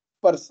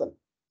person?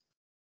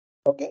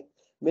 Okay.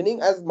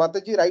 Meaning, as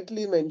Mataji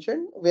rightly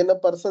mentioned, when a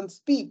person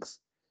speaks,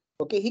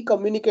 okay, he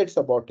communicates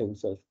about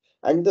himself.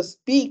 And the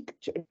speak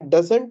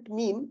doesn't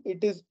mean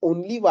it is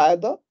only via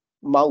the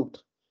mouth.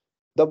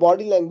 The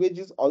body language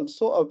is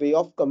also a way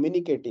of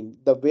communicating.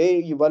 The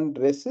way one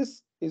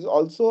dresses is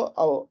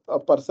also a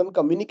person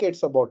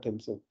communicates about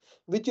himself,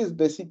 which is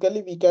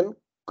basically, we can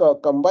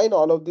combine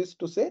all of this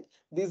to say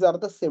these are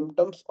the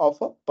symptoms of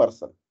a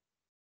person,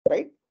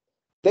 right?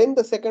 Then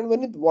the second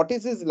one is, what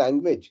is his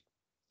language?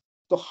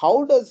 So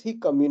how does he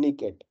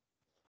communicate?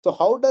 So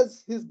how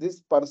does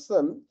this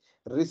person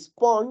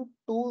respond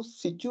to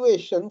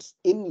situations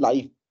in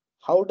life?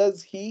 How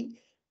does he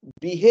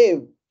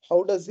behave?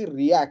 How does he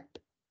react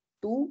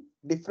to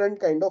different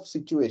kind of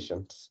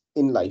situations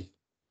in life?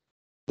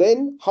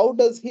 Then how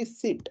does he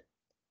sit?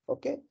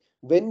 Okay.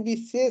 When we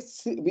say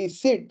we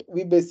sit,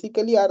 we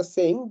basically are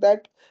saying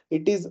that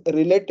it is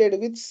related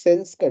with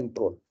sense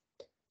control.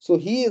 So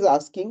he is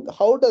asking,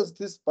 how does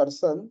this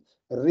person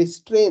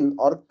restrain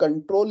or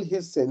control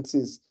his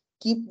senses,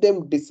 keep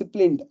them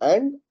disciplined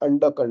and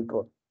under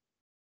control?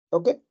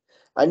 Okay.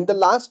 And the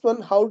last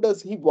one, how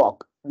does he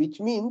walk? Which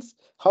means,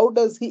 how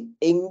does he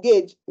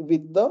engage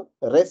with the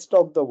rest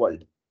of the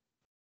world?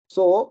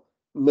 So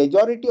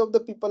majority of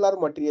the people are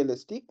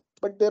materialistic,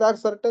 but there are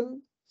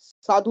certain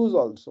sadhus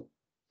also.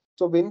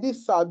 So when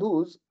these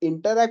sadhus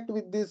interact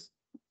with these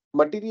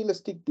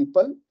materialistic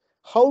people,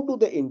 how do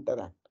they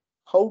interact?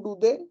 How do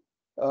they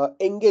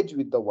engage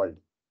with the world?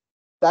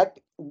 That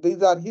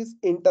these are his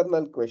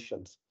internal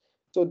questions.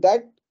 So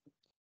that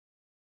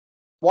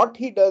what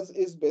he does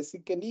is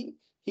basically,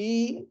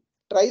 he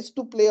tries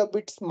to play a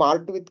bit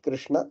smart with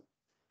Krishna.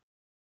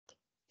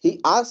 He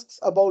asks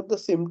about the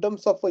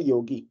symptoms of a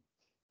yogi,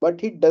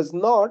 but he does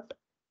not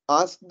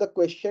ask the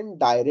question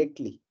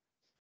directly.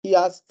 He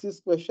asks this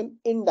question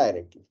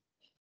indirectly.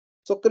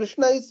 So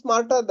Krishna is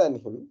smarter than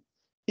him.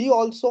 He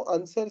also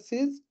answers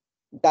his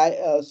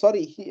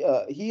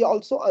he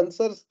also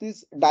answers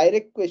this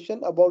direct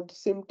question about the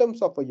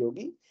symptoms of a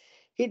yogi.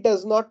 He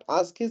does not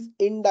ask his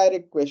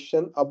indirect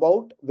question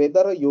about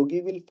whether a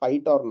yogi will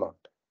fight or not.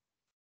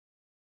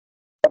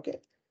 Okay.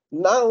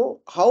 Now,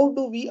 how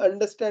do we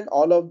understand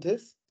all of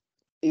this?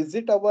 Is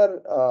it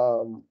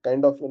our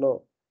kind of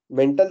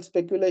mental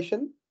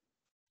speculation?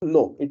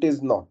 No, it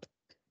is not.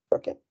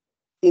 Okay.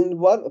 In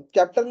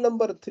chapter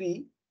number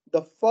 3,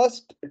 the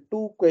first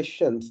 2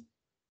 questions,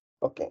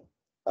 okay,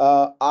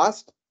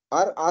 asked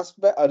are asked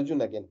by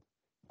Arjun again.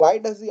 Why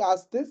does he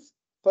ask this?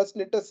 First,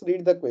 let us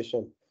read the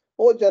question.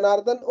 Oh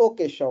Janardhan, oh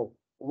Keshav,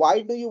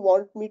 why do you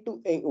want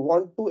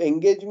to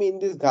engage me in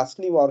this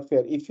ghastly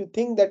warfare if you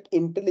think that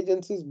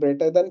intelligence is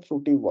better than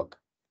fruitive work?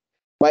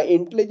 My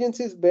intelligence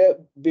is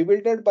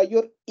bewildered by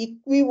your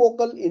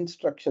equivocal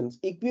instructions.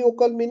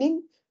 Equivocal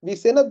meaning, we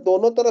say na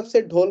dono taraf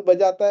se dhol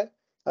bajata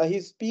hai.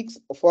 He speaks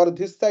for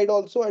this side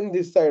also and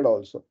this side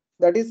also.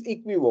 That is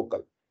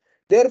equivocal.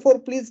 Therefore,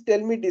 please tell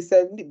me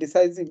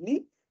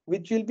decisively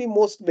which will be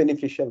most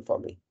beneficial for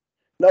me.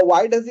 Now,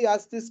 why does he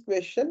ask this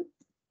question?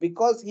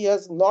 Because he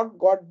has not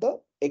got the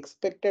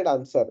expected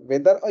answer,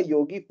 whether a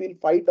yogi will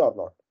fight or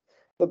not.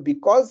 So,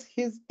 because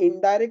his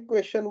indirect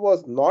question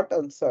was not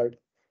answered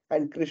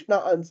and Krishna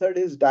answered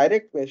his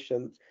direct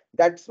question,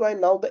 that's why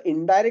now the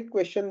indirect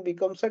question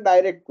becomes a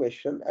direct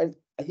question, and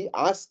he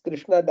asks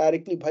Krishna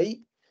directly,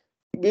 Bhai,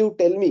 you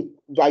tell me,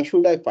 why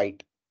should I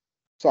fight?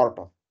 Sort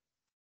of.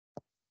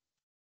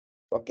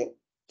 Okay.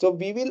 So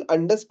we will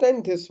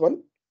understand this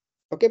one.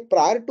 Okay.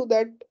 Prior to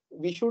that,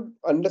 we should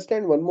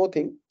understand one more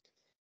thing.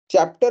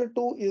 Chapter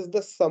 2 is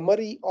the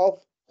summary of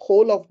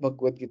whole of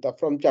Bhagavad Gita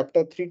from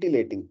chapter 3 till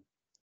 18.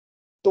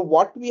 So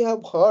what we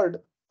have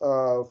heard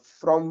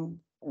from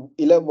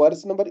 11,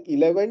 verse number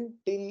 11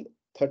 till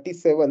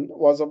 37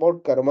 was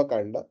about Karma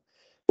Kanda.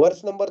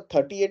 Verse number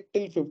 38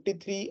 till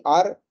 53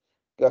 are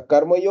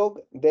Karma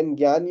Yoga, then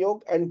Gyan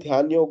Yoga and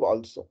Dhyan Yoga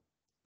also,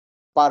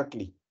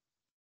 partly.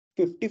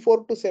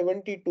 54 to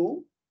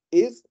 72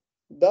 is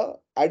the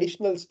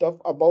additional stuff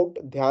about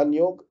Dhyan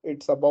Yoga.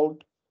 It's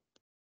about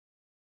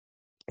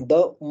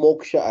the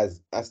moksha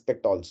as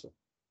aspect also.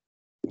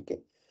 Okay.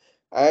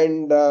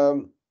 And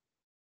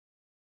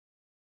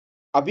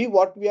Abhi,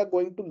 what we are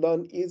going to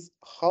learn is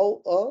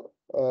how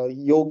a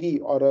yogi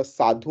or a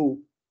sadhu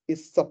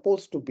is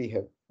supposed to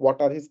behave.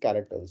 What are his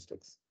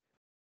characteristics?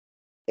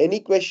 Any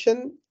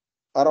question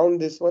around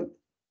this one?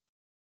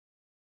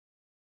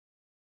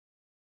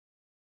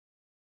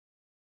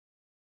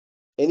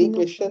 Any No,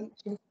 question?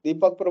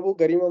 Deepak Prabhu,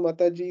 Garima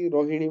Mataji,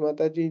 Rohini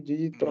Mataji,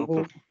 Jijit No Prabhu.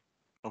 problem.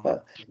 No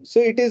problem. So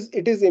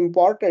it is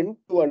important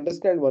to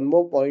understand one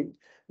more point,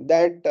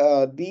 that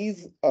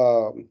these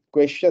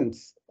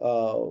questions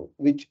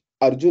which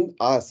Arjun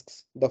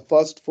asks, the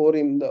first four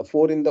in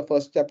the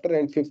first chapter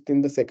and fifth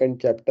in the second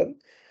chapter,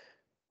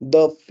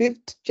 the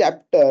fifth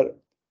chapter,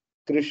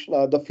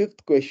 the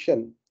fifth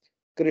question,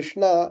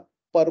 Krishna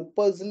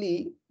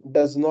purposely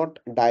does not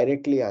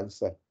directly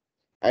answer,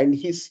 and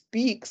he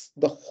speaks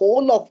the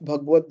whole of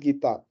Bhagavad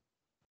Gita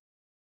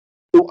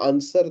to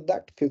answer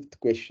that fifth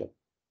question.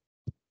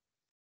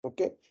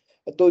 Okay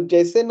तो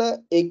जैसे ना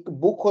एक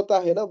book होता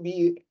है ना,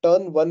 we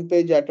turn one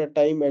page at a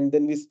time and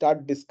then we start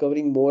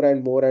discovering more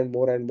and more and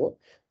more and more,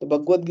 तो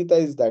Bhagavad Gita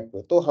is that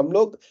way. तो हम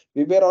लोग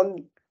we were on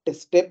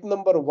step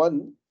number 1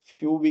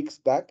 few weeks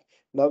back,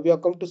 now we are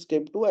come to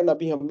step 2 and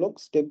अभी हम लोग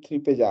step 3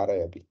 पे जा रहे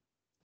हैं अभी.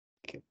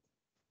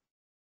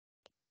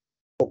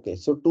 ओके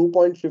सो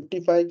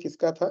 2.55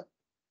 किसका था?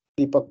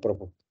 दीपक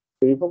प्रभु.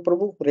 दीपक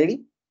प्रभु रेडी?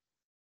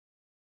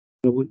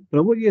 प्रभु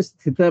प्रभु ये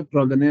स्थित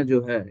प्रज्ञा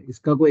जो है,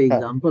 इसका कोई हाँ.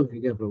 एग्जांपल है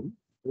क्या प्रभु?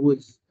 वो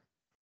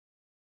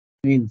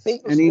मींस नहीं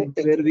एनी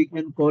उसमें वेयर वी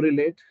कैन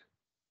कोरिलेट.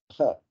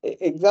 हाँ,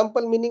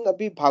 एग्जाम्पल मीनिंग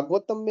अभी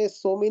भागवतम में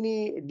so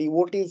many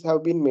devotees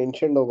have been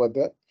mentioned over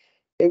there.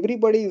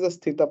 Everybody is a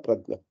sthita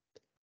prajna,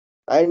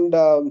 and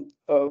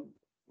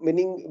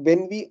meaning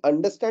when we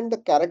understand the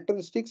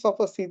characteristics of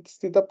a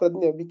sthita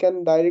prajna, we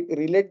can direct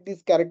relate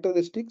these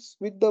characteristics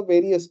with the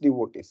various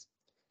devotees.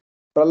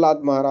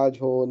 Prahlad Maharaj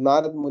ho,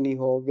 Narad Muni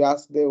ho,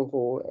 Vyasdev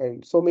ho,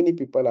 and so many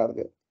people are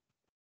there.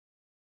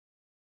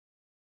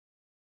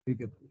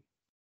 ठीक है.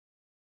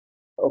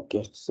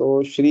 Okay,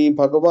 so Shri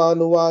Bhagavan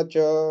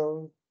Uvacha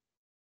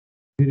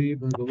Shri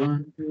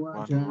भगवान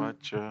उवाच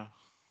Vanuvacha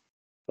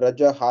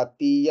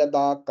Prajahati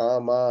yada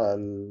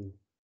kaman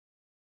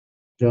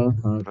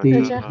जहाति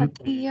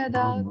प्रजहति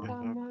यदा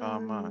Kaman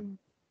कामान्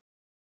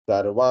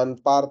सर्वान्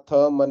पार्थ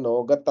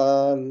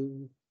मनोगतान्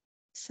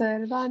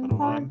सर्वान् Sarvan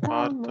Partha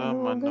Partha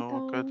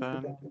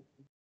मनोगतान् Manogatan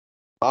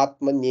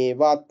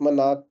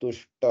आत्मन्येवात्मना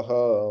तुष्टः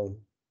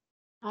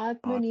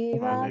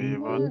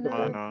आत्मन्येवात्मनः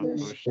Atmanevatmana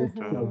तुष्टः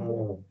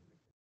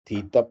Tushta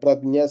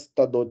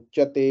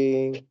स्थितप्रज्ञस्तदोच्यते.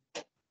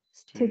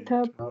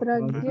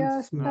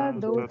 स्थितप्रज्ञस्तदोच्यते.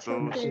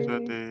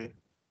 Tadostate.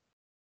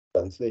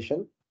 Translation.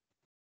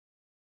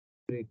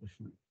 Hare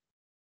Krishna.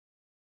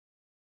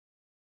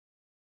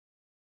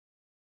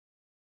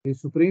 The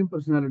Supreme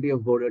Personality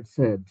of Godhead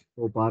said,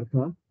 O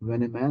Partha,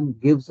 when a man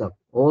gives up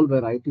all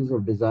varieties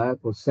of desire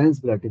for sense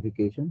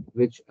gratification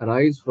which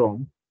arise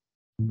from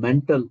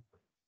mental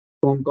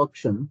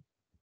concoction,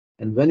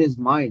 and when his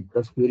mind,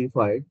 thus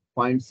purified,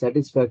 finds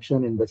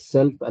satisfaction in the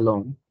self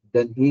alone,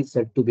 then he is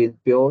said to be in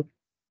pure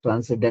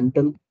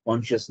transcendental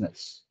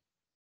consciousness.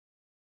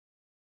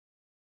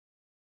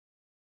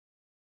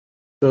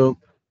 So,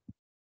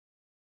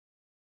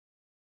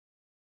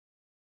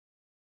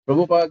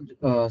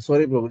 Prabhupada,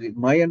 sorry, Prabhuji,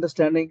 my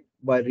understanding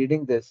by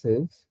reading this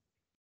is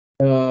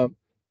uh,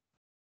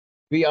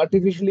 we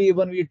artificially,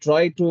 when we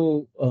try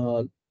to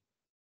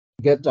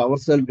get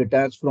ourselves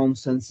detached from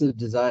senses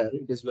desire,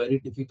 it is very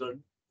difficult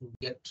to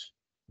get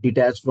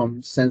detached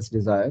from sense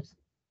desires.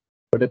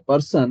 But a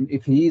person,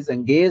 if he is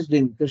engaged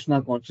in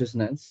Krishna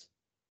consciousness,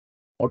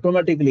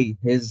 automatically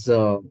his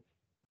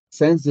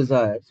sense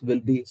desires will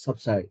be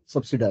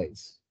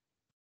subsidized.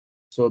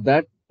 So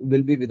that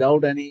will be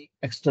without any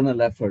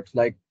external efforts.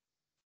 Like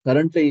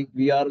currently,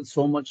 we are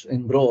so much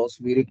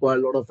engrossed, we require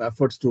a lot of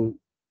efforts to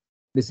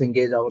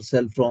disengage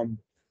ourselves from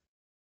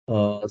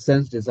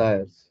sense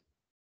desires,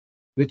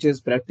 which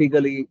is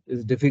practically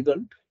is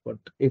difficult. But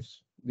if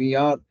we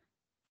are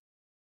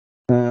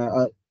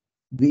uh,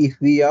 if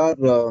we are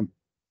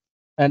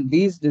and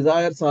these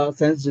desires are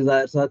sense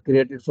desires are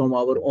created from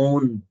our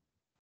own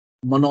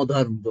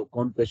manodharm, the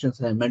concretions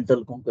and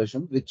mental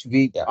concretion which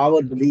we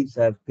our beliefs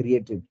have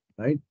created,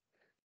 right?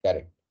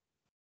 Correct.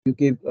 You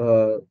keep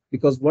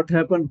because what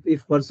happened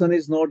if person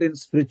is not in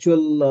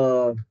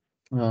spiritual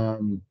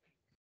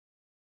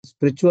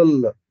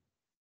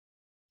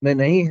में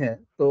नहीं है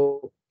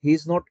तो he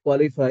is not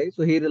qualified,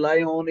 so he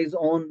rely on his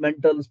own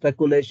mental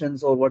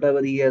speculations or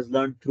whatever he has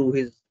learned through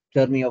his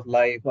journey of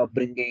life,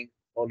 upbringing,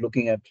 or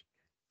looking at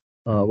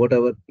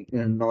whatever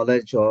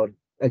knowledge or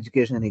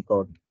education he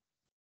got.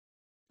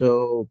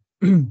 So,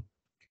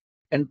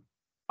 and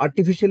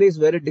artificially it's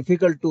very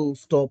difficult to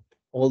stop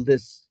all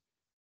this.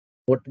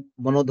 What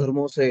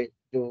Manodharmo say,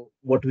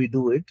 what we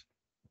do it.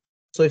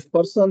 So if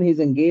person is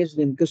engaged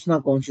in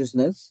Krishna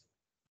consciousness,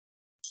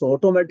 so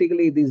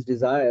automatically these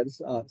desires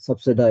are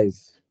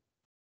subsidized.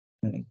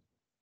 Right?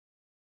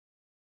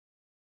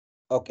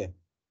 Okay.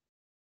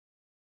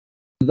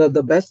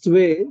 The best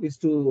way is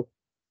to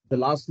the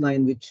last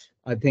line, which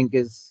I think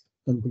is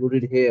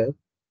concluded here,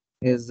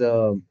 is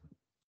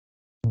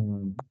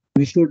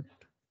we should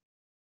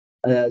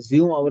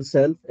assume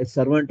ourselves a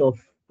servant of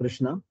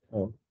Krishna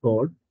or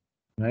God,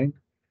 right?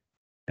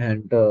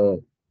 And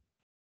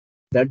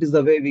that is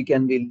the way we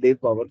can we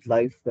live our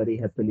life very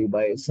happily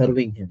by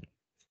serving Him,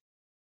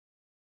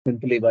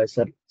 simply by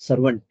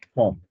servant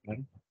form,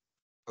 right?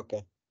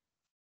 Okay.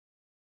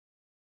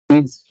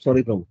 Means,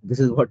 sorry, Prabhu, this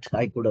is what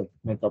I could have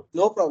made up.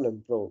 No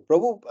problem, Prabhu.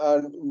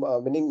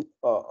 Prabhu, meaning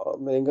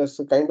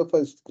a kind of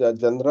a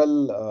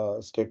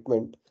general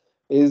statement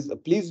is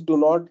please do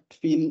not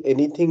feel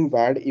anything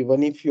bad,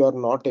 even if you are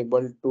not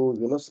able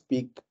to,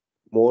 speak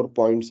more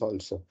points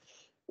also.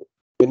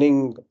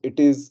 Meaning it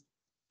is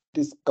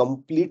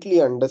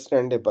completely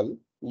understandable.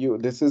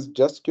 This is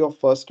just your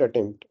first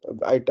attempt.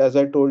 As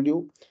I told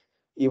you,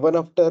 even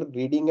after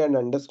reading and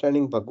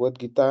understanding Bhagavad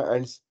Gita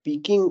and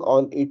speaking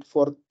on it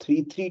for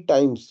three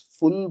times,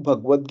 full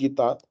Bhagavad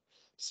Gita,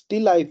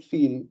 still I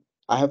feel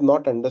I have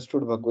not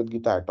understood Bhagavad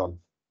Gita at all.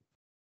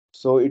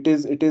 So it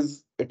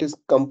is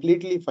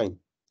completely fine.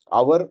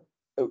 Our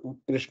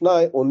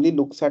Krishna only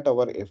looks at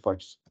our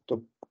efforts.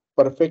 So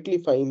perfectly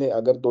fine है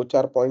अगर दो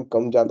चार point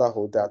कम ज्यादा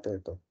हो जाते हैं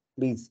तो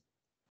please.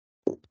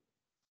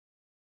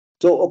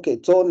 So okay,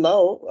 so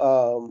now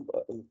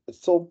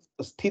so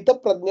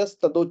sthita prajnas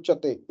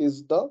tadochate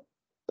is the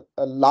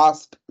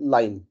last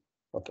line.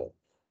 Okay,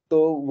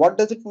 so what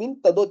does it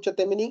mean?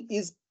 Tadochate meaning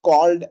is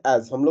called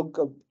as. हम लोग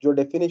जो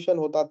definition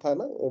होता था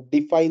ना,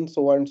 define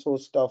so and so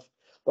stuff,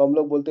 तो हम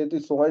लोग बोलते थे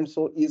so and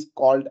so is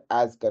called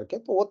as करके,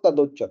 तो वो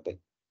तदोच्यते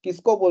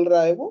किसको बोल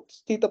रहा है? वो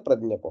स्थित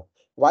प्रज्ञ को.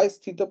 Why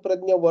स्थित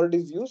प्रज्ञ word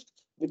is used?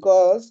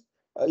 Because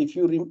if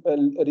you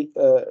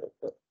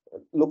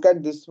look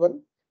at this one,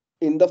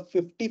 in the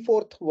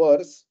 54th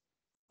verse,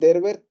 there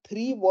were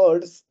three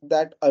words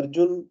that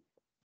Arjun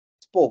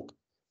spoke: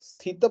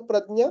 Sthita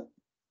Prajna,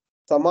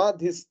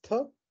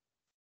 Samadhistha,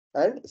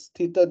 and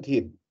Sthita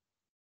Dhir.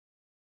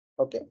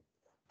 Okay.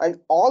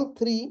 And all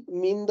three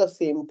mean the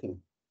same thing.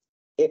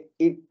 It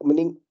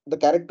meaning the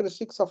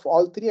characteristics of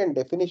all three and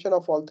definition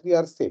of all three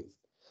are same.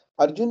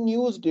 Arjun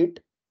used it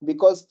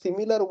because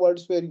similar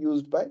words were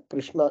used by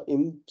Krishna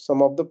in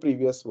some of the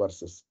previous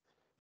verses.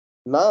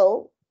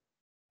 Now,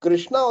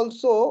 Krishna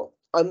also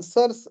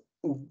answers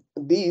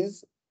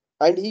these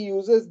and he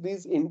uses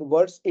these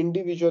words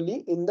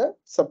individually in the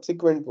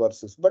subsequent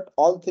verses, but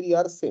all three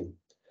are same.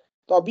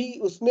 तो अभी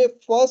उसमें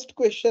first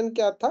question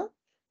क्या था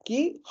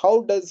कि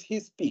how does he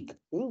speak,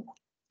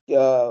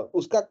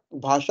 उसका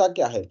भाषा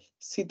क्या है?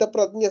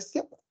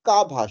 स्थितप्रज्ञस्य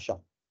का भाषा,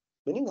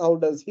 meaning how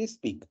does he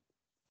speak.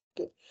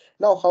 Okay.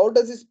 Now, how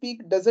does he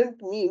speak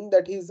doesn't mean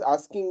that he's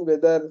asking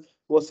whether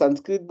वो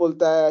संस्कृत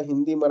बोलता है,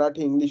 हिंदी,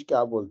 मराठी, इंग्लिश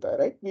क्या बोलता है,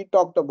 right? We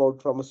talked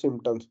about from a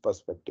symptoms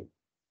perspective.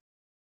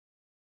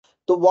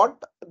 So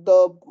what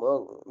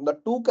the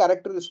two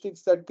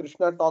characteristics that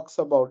Krishna talks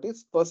about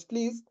is,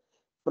 firstly is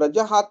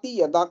prajahati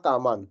yada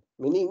kaman,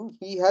 meaning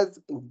he has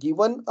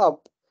given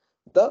up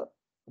the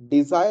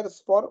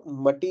desires for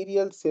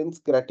material sense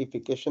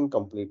gratification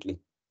completely.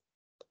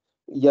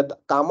 Yad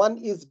kaman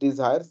is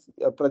desires,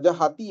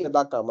 prajahati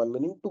yada kaman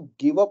meaning to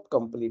give up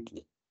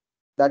completely.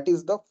 That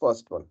is the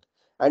first one.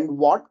 And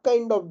what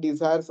kind of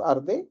desires are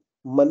they?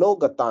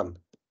 Manogatan.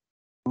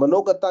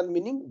 Manogatan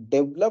meaning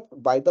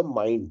developed by the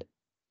mind.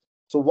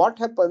 So what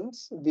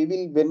happens? We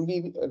will, when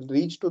we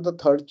reach to the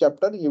third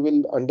chapter, you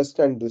will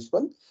understand this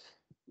one.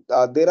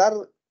 There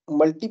are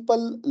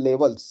multiple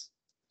levels.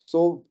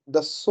 So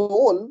the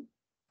soul,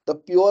 the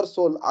pure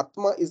soul,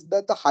 Atma is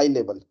the high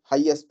level,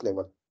 highest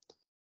level.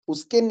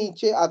 उसके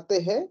नीचे आते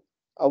हैं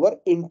our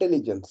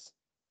intelligence.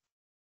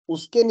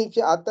 उसके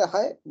नीचे आता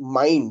है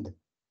mind.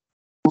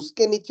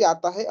 उसके नीचे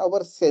आता है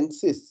our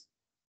senses.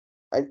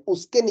 And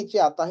उसके नीचे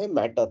आता है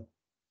matter.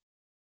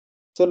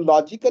 So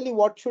logically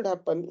what should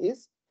happen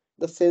is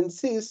the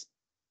senses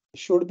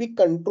should be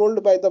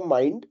controlled by the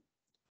mind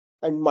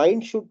and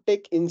mind should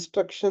take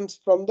instructions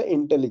from the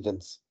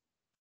intelligence.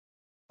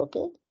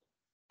 Okay.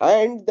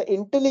 And the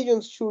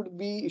intelligence should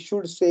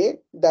say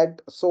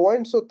that so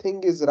and so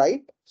thing is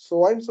right,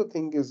 so and so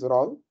thing is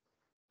wrong.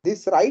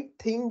 This right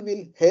thing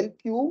will help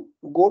you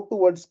go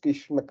towards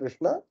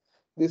Krishna.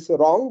 This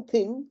wrong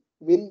thing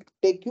will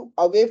take you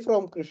away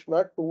from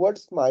Krishna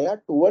towards Maya,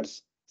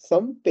 towards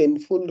some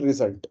painful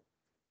result.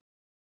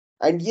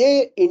 And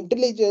ye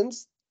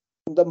intelligence,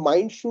 the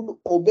mind should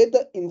obey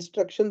the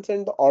instructions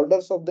and the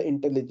orders of the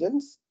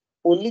intelligence.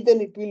 Only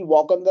then it will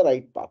walk on the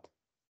right path.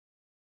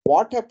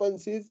 What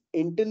happens is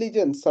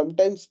intelligence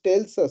sometimes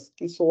tells us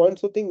कि so and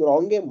so thing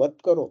wrong है मत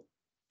करो,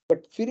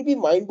 but फिर भी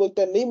mind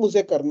बोलता है नहीं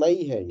मुझे करना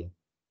ही है ये,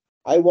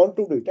 I want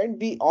to do it, and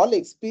we all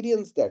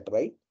experience that,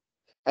 right?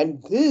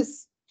 And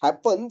this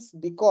happens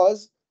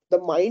because the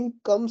mind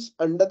comes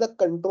under the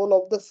control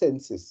of the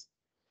senses.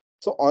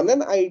 So on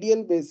an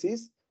ideal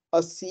basis, a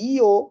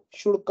CEO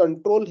should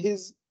control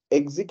his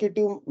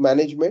executive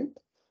management.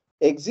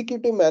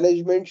 Executive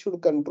management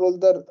should control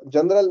the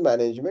general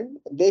management.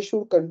 They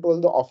should control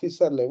the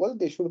officer level.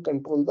 They should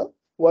control the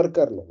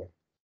worker level.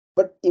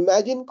 But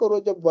imagine करो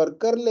जब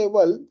worker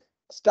level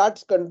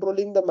starts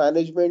controlling the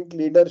management,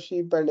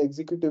 leadership and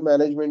executive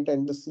management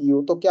and the CEO,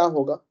 तो क्या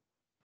होगा?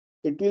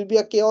 It will be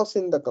a chaos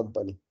in the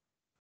company.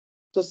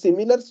 So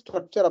similar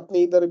structure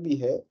अपने इधर भी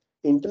है.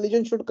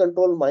 Intelligence should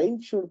control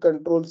mind, should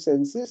control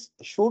senses,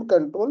 should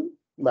control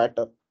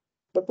matter.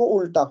 But वो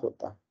उल्टा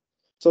होता है.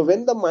 So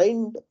when the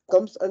mind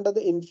comes under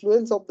the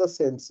influence of the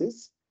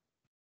senses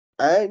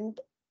and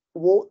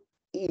वो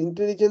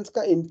intelligence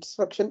का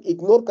instruction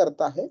ignore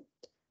करता है,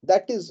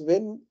 that is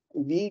when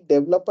we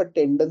develop a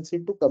tendency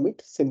to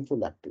commit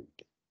sinful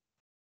activity.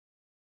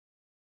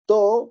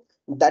 So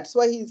that's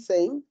why he's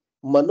saying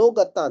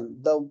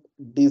मनोगतान, the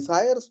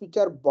desires which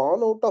are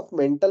born out of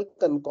mental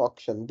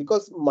concoction,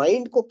 because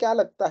mind को क्या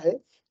लगता है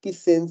कि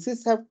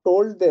senses have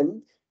told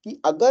them कि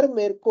अगर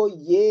मेरे को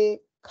ये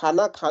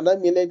खाना खाना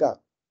मिलेगा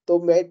तो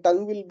मैं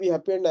tongue will be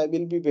happy and I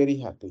will be very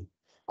happy.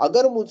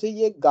 अगर मुझे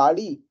ये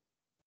गाड़ी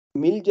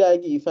मिल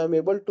जाएगी, if I am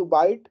able to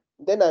buy it,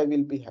 then I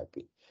will be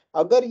happy.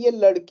 अगर ये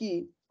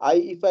लड़की,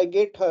 if I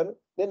get her,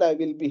 then I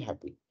will be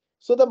happy.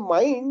 So the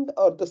mind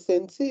or the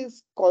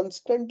senses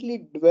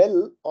constantly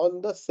dwell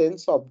on the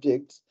sense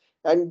objects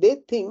and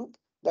they think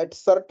that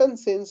certain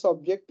sense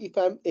object, if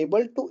I am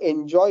able to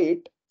enjoy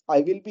it,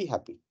 I will be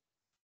happy.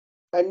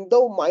 And the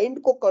mind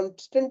को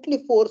constantly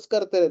force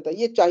करते रहता है,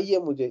 ये चाहिए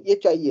मुझे, ये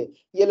चाहिए,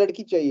 ये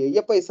लड़की चाहिए,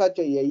 ये पैसा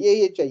चाहिए,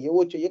 ये चाहिए,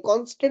 वो चाहिए,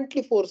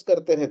 कॉन्स्टेंटली फोर्स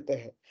करते रहते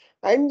हैं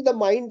and the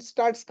mind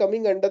starts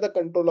coming under the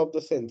control of the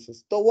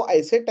senses. तो वो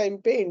ऐसे टाइम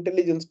पे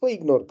इंटेलिजेंस को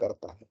इग्नोर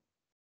करता है.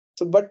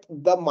 So but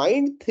the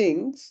mind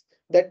thinks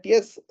that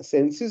yes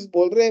senses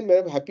बोल रहे हैं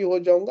मैं हैप्पी हो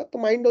जाऊंगा, तो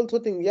माइंड ऑल्सो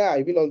थिंक या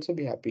I will also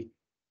be happy.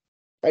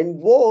 And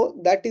वो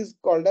that is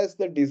called as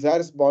the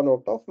desires born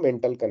out of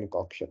mental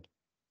concoction.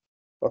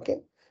 Okay.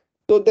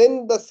 So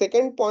then the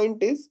second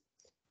point is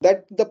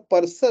that the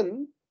person,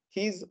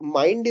 his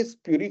mind is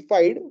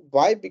purified.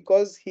 Why?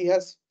 Because he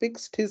has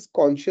fixed his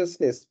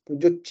consciousness.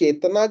 जो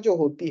चेतना जो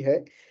होती है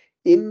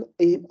in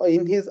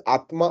his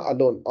atma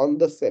alone, on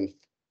the self.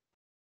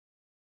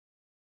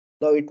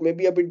 Now it may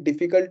be a bit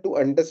difficult to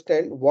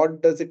understand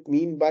what does it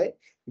mean by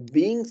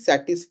being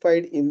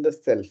satisfied in the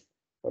self.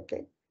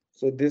 Okay.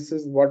 So this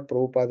is what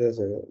Prabhupada has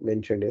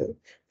mentioned here.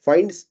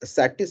 Finds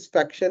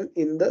satisfaction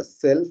in the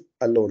self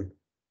alone.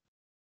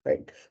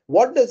 Right.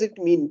 What does it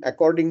mean,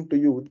 according to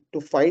you,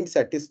 to find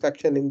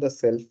satisfaction in the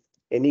self?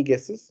 Any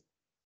guesses?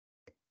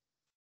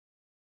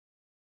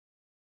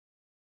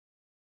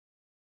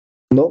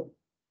 No?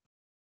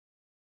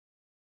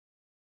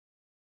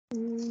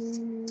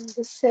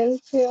 The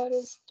self here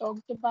is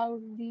talked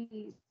about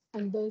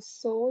the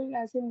soul,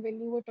 as in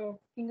when you were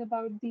talking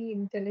about the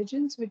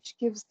intelligence, which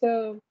gives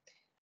the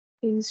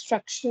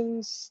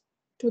instructions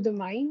to the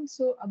mind.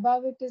 So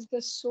above it is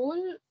the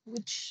soul,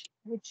 which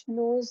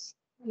knows,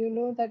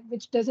 that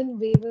which doesn't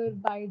waver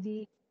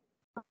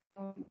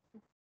um,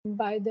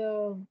 by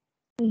the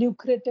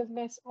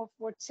lucrativeness of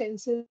what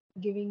senses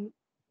are giving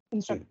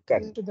instructions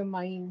Correct. to the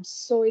mind.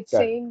 So it's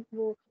Correct.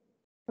 saying,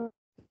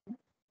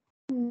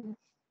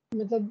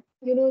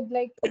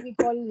 like we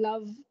call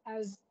love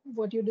as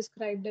what you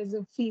described as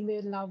a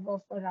female love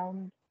of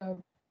around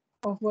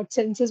of what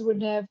senses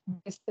would have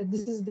guessed that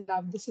this is the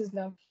love, this is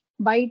love.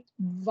 By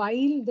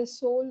while the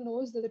soul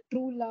knows that the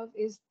true love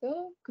is the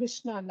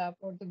Krishna love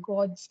or the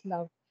God's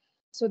love.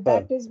 So Huh.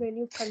 that is when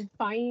you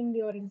confine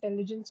your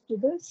intelligence to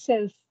the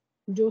self.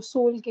 जो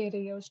soul कह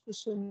रही है उसको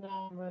सुनना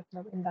है,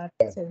 मतलब in that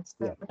Yeah. sense.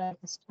 Yeah. That's what I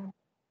understand.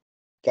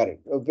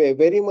 Correct.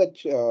 Very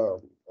much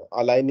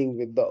aligning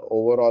with the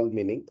overall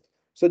meaning.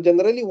 So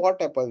generally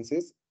what happens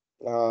is,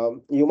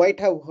 you might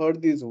have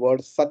heard these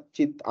words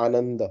Satchit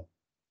Ananda.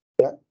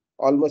 Yeah,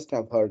 almost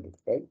have heard it,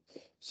 right?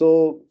 So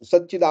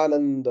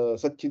Satchidananda,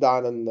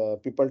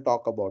 Satchidananda, people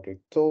talk about it.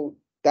 So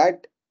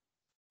that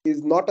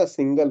is not a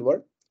single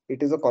word.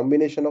 It is a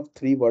combination of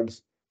three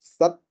words: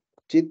 Sat,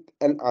 Chit,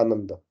 and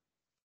Ananda.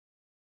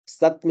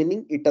 Sat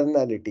meaning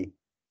eternality.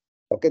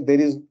 Okay,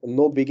 there is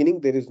no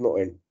beginning, there is no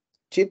end.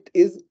 Chit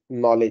is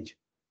knowledge.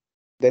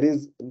 There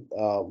is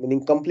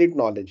meaning complete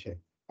knowledge hai.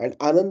 And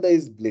Ananda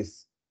is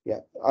bliss. Yeah,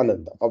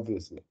 Ananda,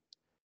 obviously.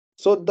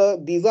 So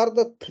these are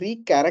the three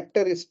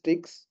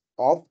characteristics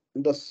of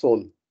the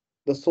soul.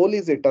 The soul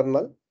is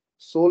eternal.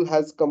 Soul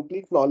has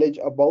complete knowledge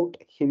about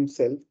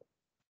himself.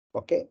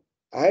 Okay,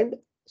 and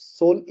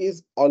soul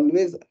is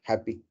always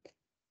happy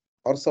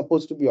or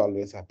supposed to be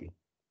always happy.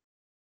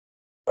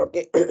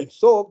 Okay,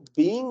 so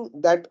being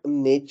that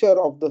nature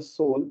of the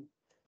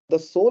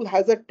soul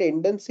has a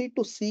tendency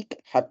to seek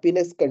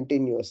happiness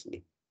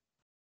continuously.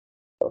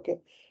 Okay,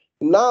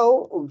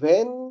 now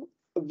when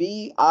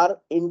we are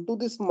into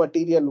this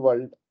material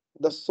world,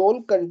 the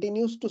soul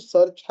continues to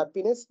search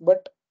happiness,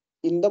 but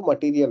in the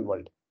material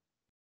world.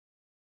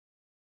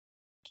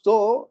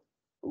 So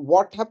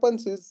what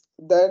happens is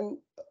then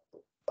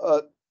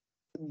uh,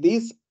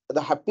 this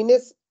the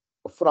happiness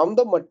from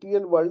the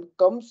material world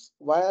comes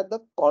via the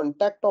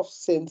contact of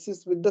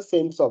senses with the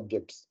sense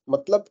objects.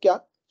 मतलब क्या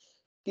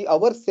कि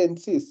our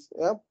senses,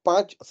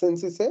 पांच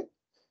senses है,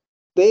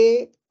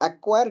 they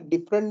acquire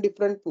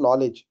different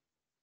knowledge.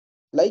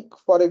 Like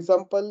for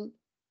example,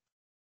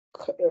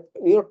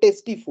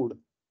 tasty food.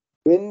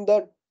 When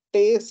the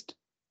taste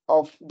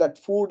of that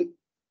food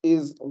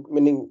is,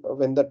 meaning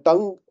when the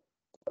tongue,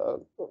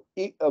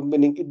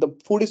 meaning if the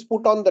food is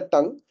put on the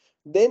tongue,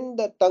 then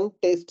the tongue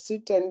tastes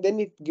it and then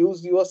it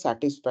gives you a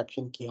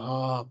satisfaction ki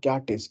हाँ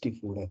क्या tasty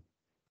food है.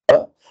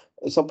 Uh,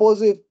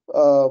 Suppose if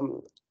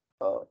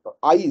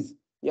eyes,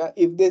 yeah,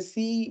 if they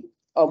see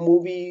a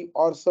movie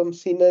or some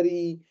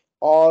scenery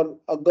or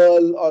a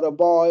girl or a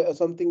boy or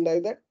something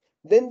like that,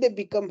 then they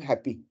become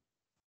happy.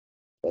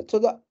 So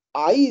the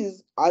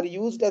eyes are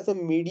used as a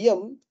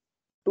medium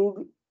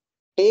to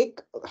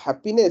take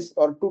happiness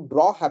or to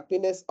draw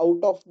happiness out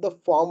of the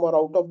form or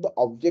out of the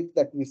object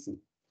that we see.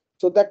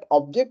 So that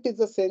object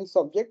is a sense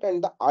object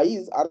and the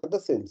eyes are the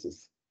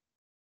senses.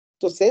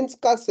 तो sense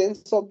का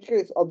sense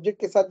object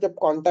के साथ जब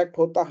contact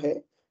होता है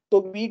तो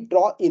we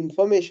draw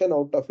information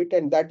out of it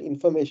and that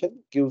information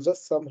gives us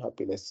some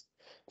happiness.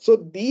 So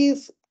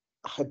this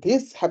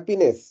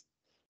happiness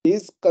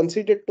is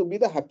considered to be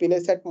the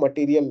happiness at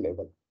material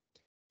level.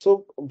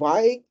 So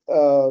why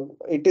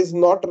it is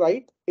not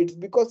right? It's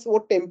because वो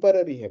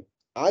temporary है.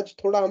 आज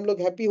थोड़ा हम लोग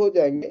happy हो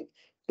जाएंगे,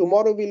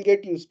 tomorrow we'll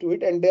get used to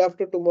it and day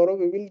after tomorrow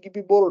we will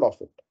be bored of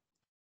it.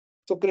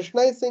 So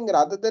Krishna is saying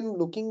rather than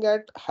looking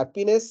at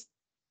happiness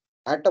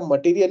at a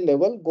material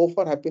level, go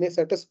for happiness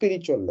at a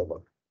spiritual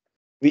level,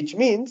 which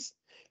means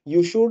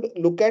you should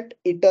look at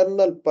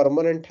eternal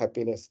permanent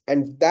happiness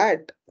and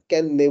that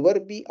can never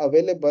be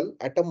available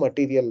at a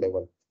material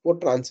level. वो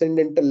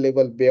transcendental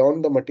level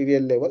beyond the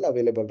material level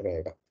available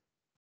रहेगा,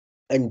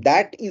 and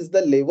that is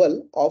the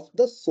level of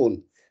the soul.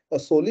 A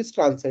soul is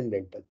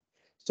transcendental.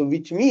 So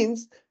which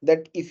means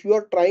that if you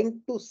are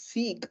trying to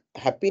seek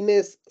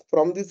happiness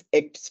from these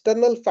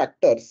external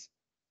factors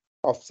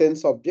of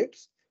sense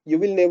objects, you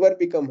will never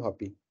become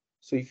happy.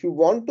 So if you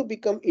want to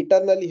become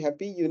eternally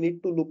happy, you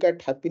need to look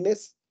at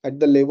happiness at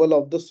the level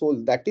of the soul.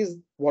 That is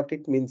what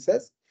it means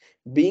as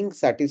being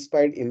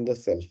satisfied in the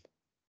self.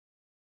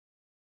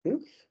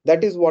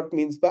 That is what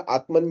means by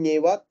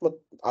Atmanyeva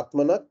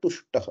Atmana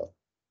Tushtaha.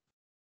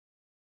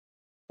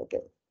 Okay.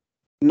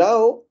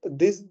 Now,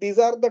 these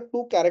are the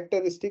two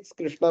characteristics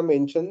Krishna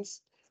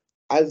mentions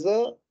as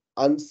a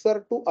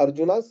answer to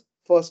Arjuna's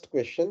first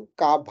question,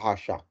 Ka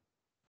Bhasha.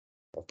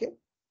 Okay.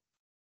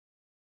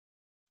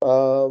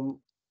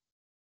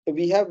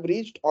 We have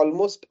reached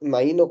almost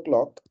 9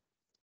 o'clock.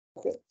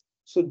 Okay.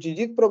 So,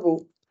 Jijit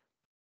Prabhu,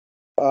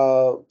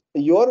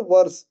 your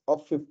verse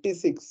of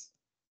 56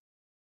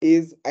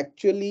 is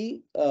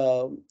actually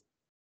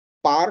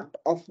part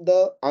of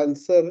the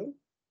answer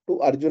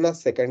to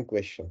Arjuna's second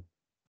question.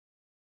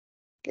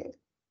 Okay.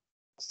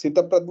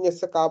 Sita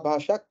Pradnyasya ka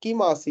bhasha kim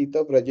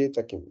asita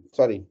vrajeta kim.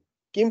 Sorry,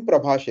 kim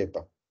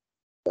prabhasheta.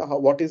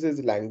 What is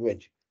his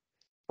language?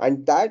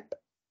 And that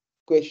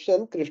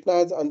question Krishna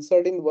has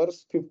answered in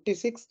verse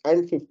 56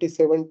 and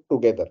 57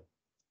 together.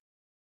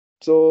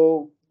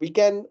 So we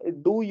can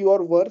do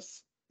your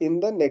verse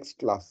in the next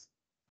class.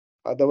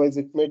 Otherwise,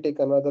 it may take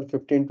another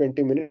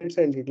 15-20 minutes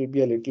and it will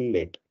be a little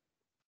late.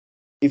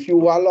 If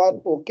you all are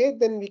okay,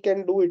 then we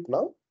can do it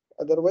now.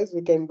 Otherwise,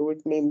 we can do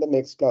it in the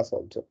next class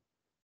also.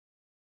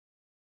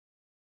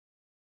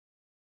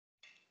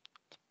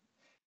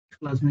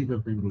 Class में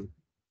करते हैं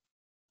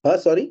हाँ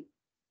sorry,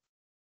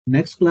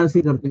 next class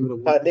ही करते हैं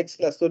प्रभु. हाँ next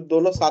class, तो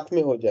दोनों साथ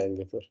में हो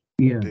जाएंगे फिर.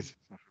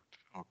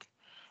 Okay.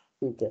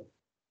 ठीक है.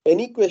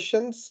 Any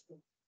questions?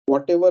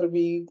 Whatever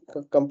we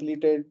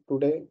completed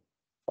today,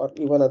 or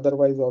even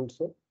otherwise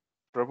also.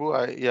 Prabhu,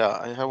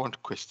 I have one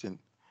question.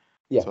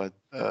 Yeah. So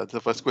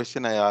the first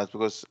question I asked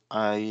because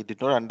I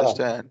did not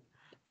understand.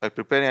 By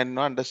preparing, I did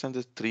not understand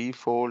the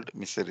threefold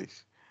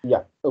miseries.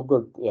 Yeah. Oh,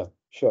 good. Yeah.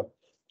 Sure.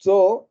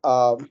 So,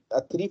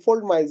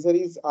 threefold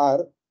miseries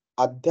are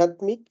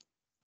Adhyatmik,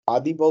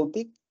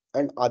 Adibhautik,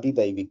 and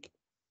Adidaivik.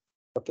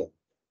 Okay.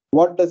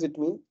 What does it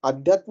mean?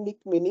 Adhyatmik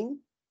meaning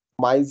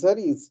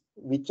miseries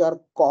which are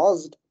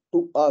caused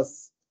to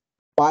us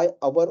by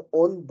our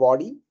own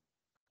body,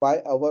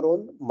 by our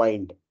own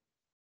mind.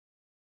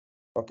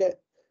 Okay.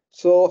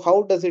 So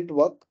how does it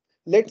work?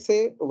 Let's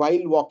say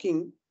while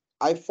walking,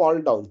 I fall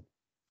down.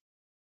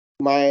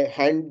 My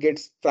hand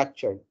gets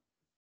fractured.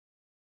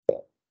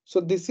 So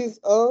this is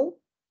a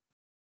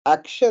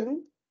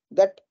action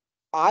that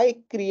I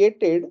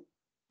created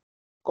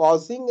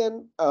causing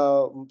an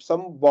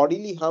some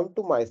bodily harm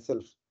to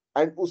myself.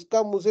 And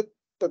उसका मुझे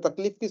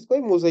तकलीफ किसको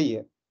है? मुझे ही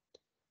है.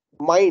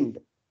 Mind.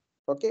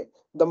 Okay.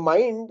 The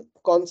mind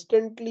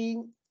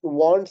constantly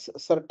wants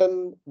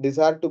certain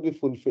desire to be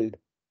fulfilled.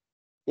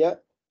 Yeah.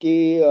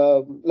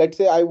 Let's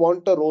say I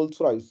want a Rolls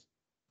Royce,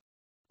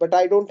 but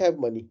I don't have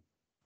money.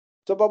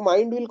 So my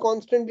mind will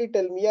constantly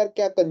tell me, यार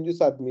क्या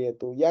कंजूस आदमी है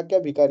तू, या क्या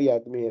भिखारी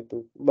आदमी है तू,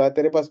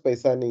 तेरे पास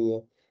पैसा नहीं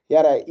है.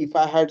 यार, if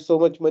I had so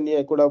much money,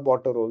 I could have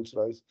bought a Rolls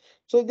Royce.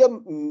 So the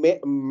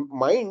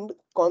mind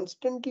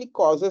constantly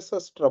causes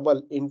us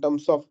trouble in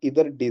terms of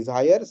either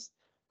desires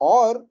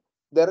or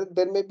there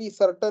may be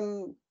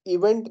certain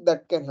event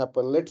that can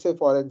happen. Let's say,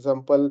 for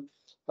example,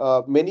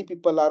 many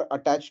people are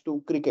attached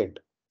to cricket.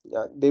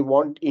 Yeah, they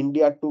want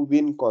India to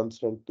win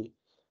constantly.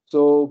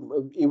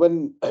 So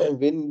even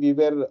when we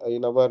were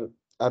in our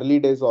early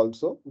days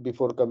also,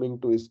 before coming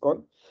to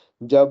ISKCON,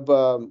 जब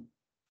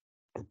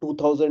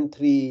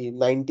 2003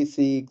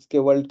 96 के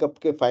world cup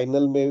के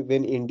final में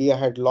when India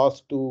had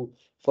lost to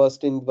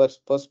first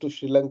to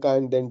Sri Lanka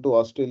and then to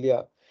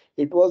Australia,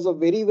 it was a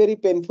very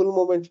painful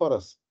moment for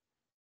us.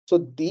 So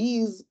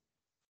these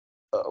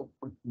uh,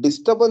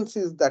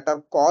 disturbances that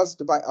are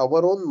caused by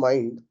our own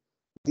mind,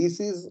 this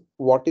is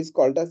what is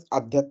called as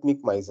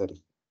adhyatmic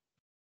misery.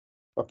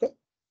 Okay.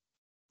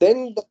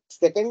 Then the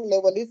second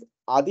level is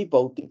adi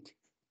bhautik,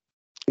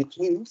 which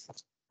means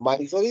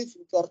miseries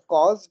which are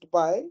caused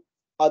by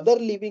other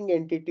living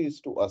entities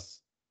to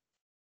us.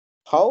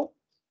 How?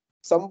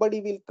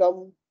 Somebody will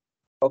come,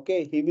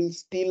 okay, he will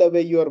steal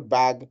away your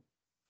bag.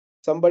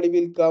 Somebody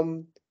will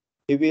come,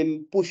 he will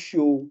push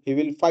you, he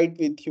will fight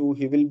with you,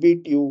 he will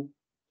beat you.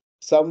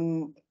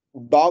 Some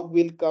dog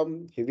will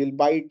come, he will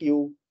bite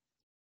you.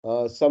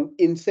 Some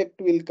insect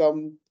will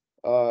come,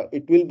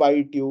 it will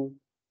bite you,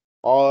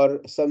 or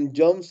some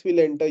germs will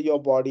enter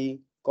your body,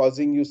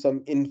 causing you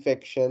some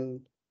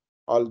infection,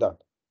 all that.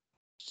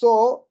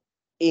 So,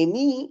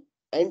 any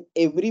and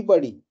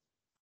everybody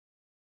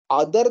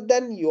other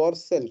than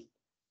yourself,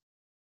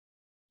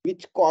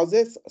 which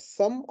causes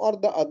some or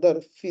the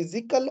other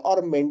physical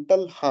or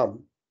mental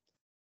harm,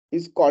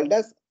 is called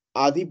as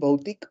Adi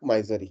Bhautik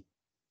misery.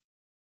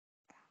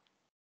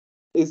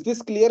 Is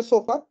this clear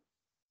so far?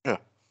 Yeah.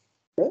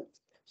 Yeah.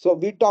 So,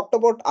 we talked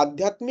about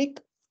Adhyatmik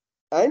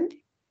and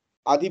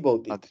Adi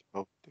Bhautik.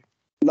 Okay.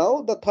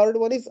 Now, the third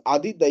one is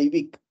Adi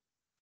Daivik.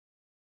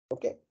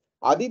 Okay.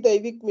 Adi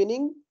Daivik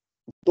meaning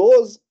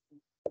those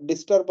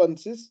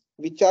disturbances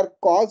which are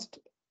caused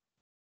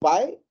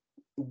by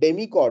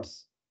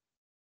demigods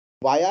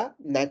via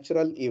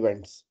natural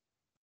events.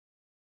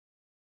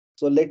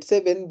 So let's say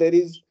when there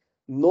is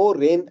no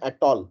rain at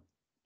all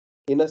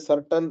in a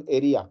certain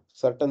area,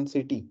 certain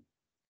city.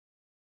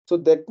 So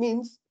that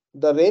means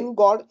the rain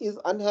god is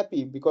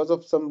unhappy because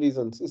of some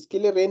reasons. इसके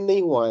लिए rain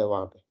नहीं हुआ है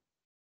वहां पे.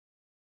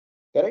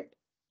 Correct?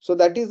 So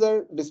that is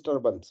a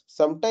disturbance.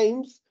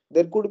 Sometimes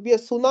there could be a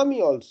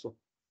tsunami also.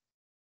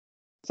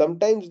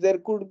 Sometimes there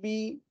could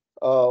be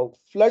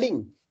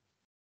flooding.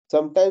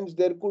 Sometimes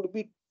there could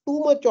be too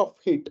much of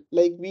heat,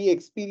 like we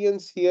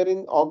experience here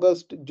in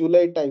August,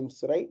 July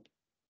times, right?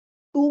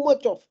 Too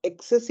much of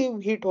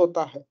excessive heat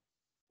hota hai.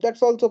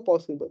 That's also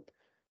possible.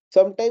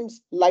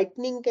 Sometimes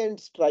lightning can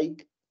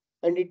strike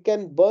and it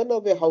can burn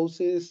away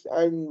houses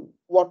and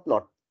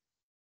whatnot.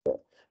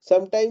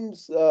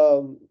 Sometimes,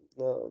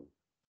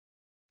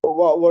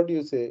 what do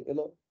you say?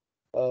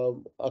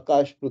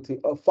 Akash Pruthvi,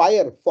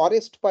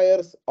 forest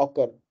fires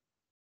occur,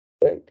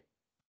 right?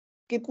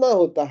 कितना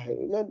होता है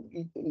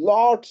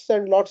lots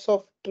and lots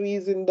of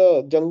trees in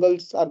the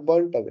jungles are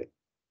burnt away.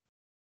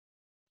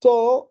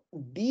 So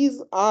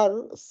these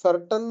are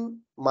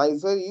certain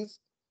miseries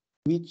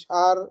which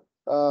are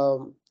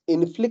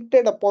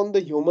inflicted upon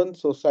the human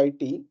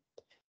society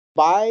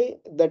by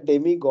the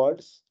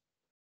demigods,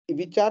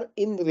 which are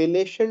in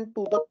relation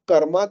to the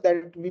karma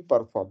that we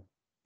perform.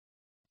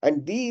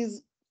 And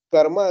these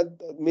karma,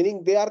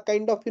 meaning they are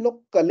kind of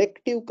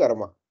collective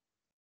karma.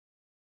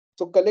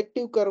 So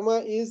collective karma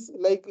is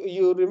like,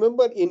 you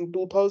remember in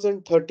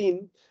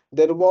 2013,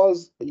 there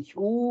was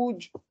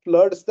huge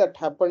floods that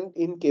happened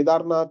in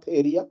Kedarnath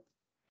area.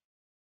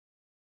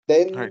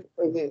 Right.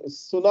 Then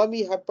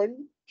tsunami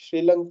happened,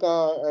 Sri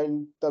Lanka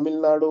and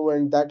Tamil Nadu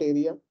and that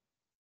area,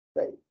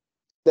 right?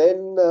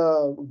 Then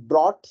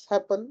droughts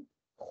happen,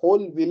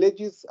 whole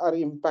villages are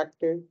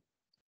impacted.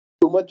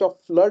 Too much of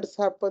floods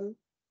happen,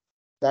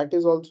 that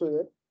is also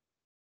there.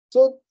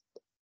 So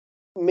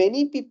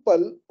many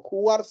people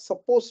who are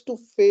supposed to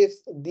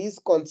face these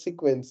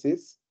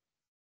consequences,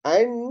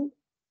 and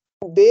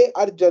they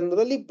are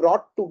generally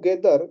brought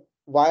together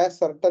via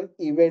certain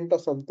event or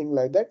something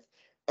like that,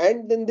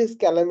 and then this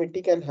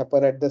calamity can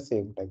happen at the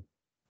same time.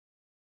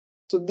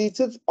 So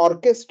this is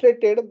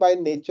orchestrated by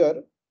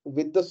nature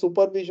with the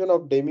supervision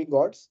of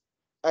demigods,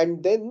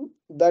 and then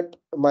that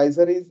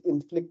misery is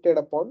inflicted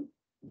upon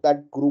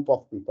that group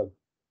of people.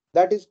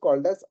 That is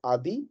called as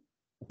Adi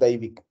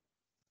Daivik.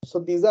 So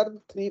these are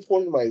the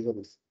threefold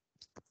miseries.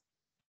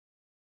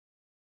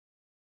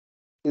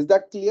 Is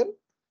that clear?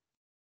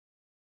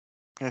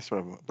 Yes,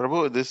 Prabhu.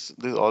 Prabhu, this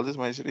all this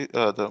misery,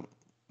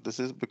 this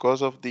is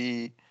because of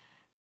the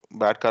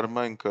bad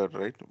karma incurred,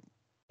 right?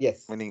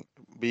 Yes. Meaning,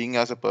 being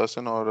as a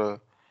person,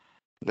 or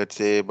let's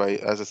say by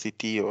as a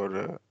city,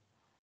 or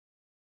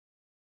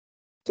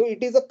So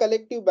it is a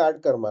collective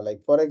bad karma.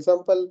 Like for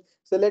example,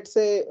 so let's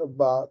say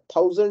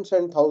thousands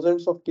and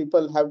thousands of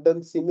people have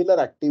done similar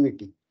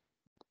activity,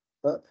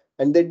 uh,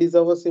 and they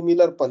deserve a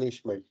similar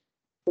punishment.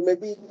 So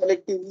maybe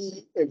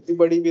collectively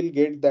everybody will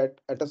get that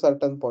at a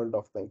certain point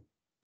of time.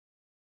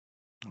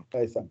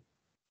 Aisa.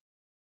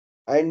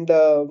 And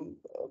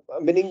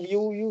meaning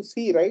you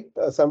see, right?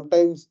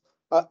 Sometimes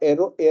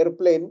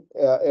aeroplane,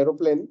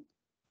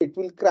 it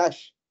will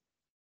crash.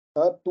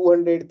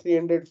 200,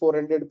 300,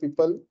 400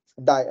 people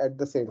die at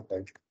the same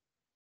time.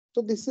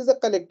 So this is a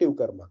collective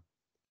karma.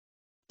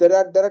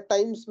 there are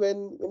times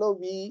when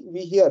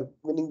we hear,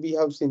 meaning we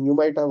have seen, you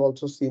might have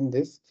also seen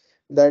this,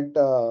 that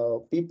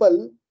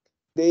people,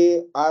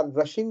 they are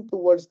rushing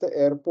towards the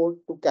airport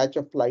to catch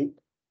a flight,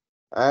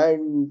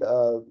 and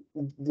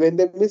when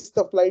they miss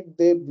the flight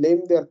they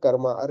blame their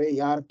karma. अरे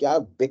यार क्या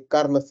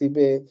बेकार नसीब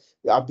है,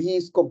 अभी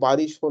इसको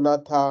बारिश होना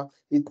था,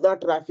 इतना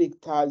ट्रैफिक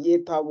था, ये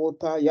था वो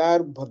था,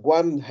 यार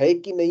भगवान है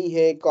कि नहीं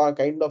है,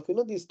 kind of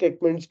these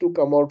statements to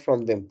come out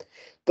from them,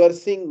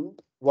 cursing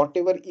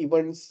whatever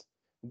events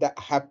that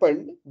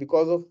happened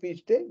because of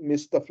which they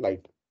missed the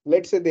flight.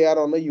 Let's say they are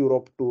on a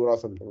Europe tour or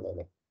something like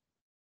that.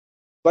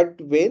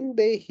 But when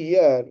they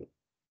hear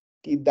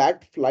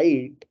that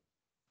flight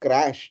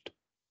crashed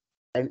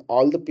and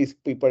all the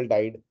people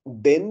died,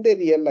 then they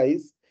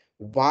realize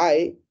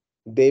why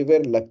they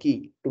were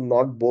lucky to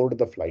not board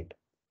the flight.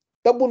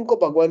 तब उनको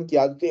भगवान की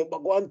याद आती है,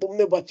 भगवान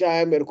तुमने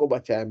बचाया मेरे को,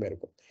 बचाया मेरे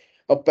को.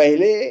 अब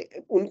पहले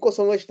उनको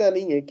समझता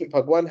नहीं है कि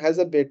भगवान has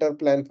a better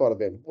plan for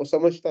them, वो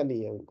समझता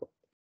नहीं है उनको,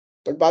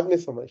 बट बाद में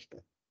समझता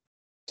है.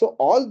 So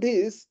all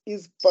this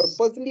is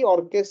purposely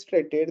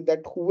orchestrated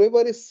that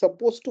whoever is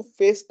supposed to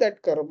face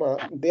that karma,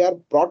 they are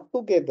brought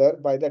together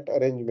by that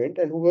arrangement,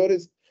 and whoever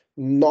is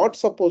not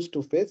supposed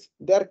to face,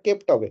 they are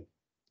kept away.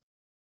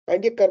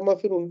 And ये कर्मा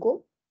फिर उनको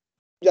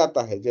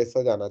जाता है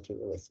जैसा जाना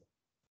चाहिए वैसे.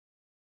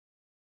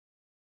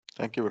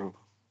 Thank you, Prabhu.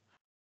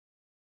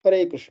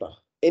 Hare Krishna.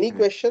 Any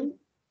question?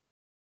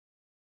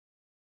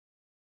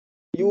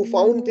 You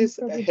found this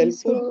Prabhuji,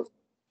 helpful?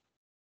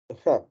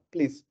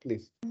 Please,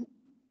 please.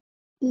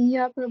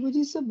 Yeah,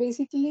 Prabhuji. So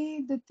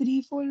basically, the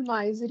threefold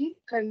misery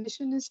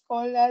condition is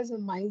called as a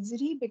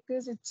misery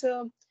because it's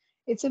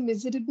a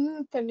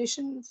miserable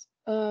condition.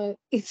 I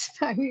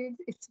mean,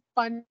 it's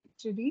fun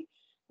actually,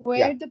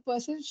 Yeah. where the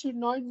person should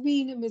not be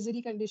in a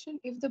misery condition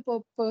if the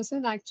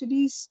person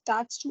actually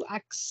starts to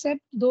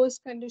accept those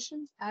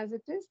conditions as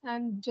it is,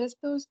 and just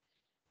those,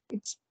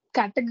 it's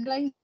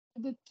categorized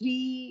under the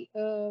three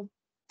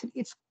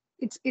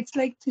it's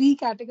like three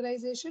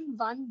categorization: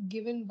 one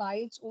given by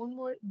its own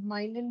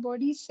mind and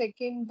body,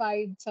 second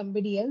by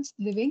somebody else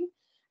living,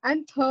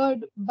 and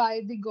third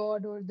by the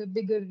god or the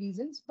bigger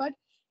reasons. But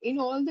in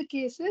all the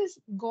cases,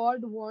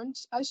 God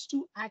wants us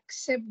to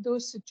accept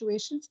those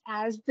situations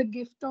as the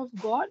gift of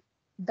God.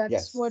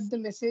 That's what Yes. the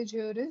message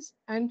here is.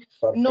 And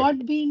Perfect.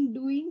 not being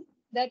doing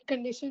that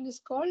condition is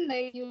called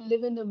like you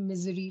live in a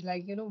misery.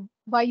 Like,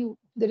 why you,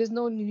 there is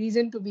no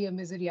reason to be a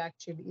misery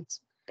actually.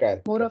 It's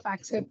Correct. more of Correct.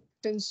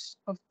 acceptance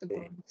of the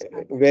God's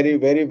act. Very,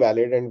 very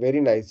valid and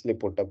very nicely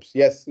put up.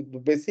 Yes,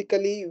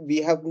 basically, we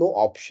have no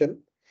option.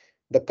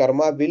 The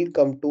karma will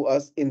come to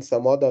us in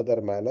some or the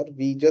other manner.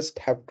 We just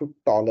have to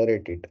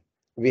tolerate it.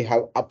 We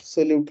have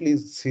absolutely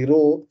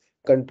zero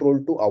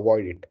control to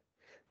avoid it.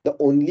 The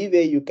only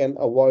way you can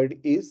avoid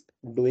is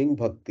doing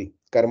bhakti.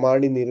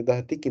 Karmani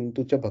nirdhati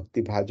kintu cha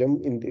bhakti bhajam.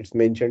 It's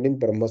mentioned in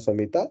Brahma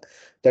Samhita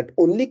that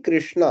only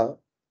Krishna,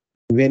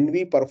 when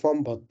we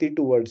perform bhakti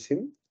towards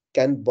him,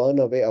 can burn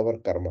away our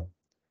karma.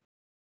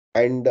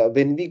 And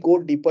when we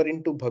go deeper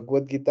into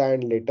Bhagavad Gita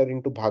and later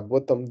into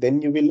Bhagavatam,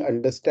 then you will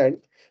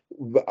understand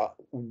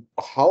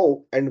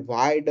how and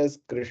why does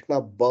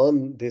Krishna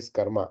burn this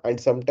karma, and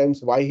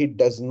sometimes why he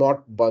does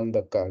not burn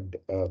the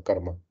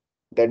karma.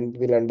 Then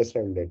we'll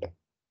understand later.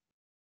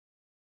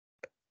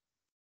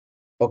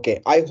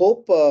 Okay, I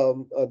hope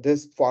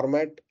this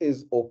format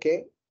is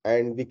okay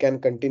and we can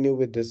continue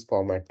with this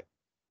format.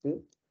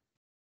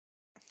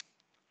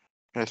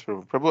 Yes,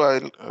 Prabhu.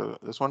 Prabhu, I'll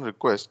just one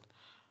request.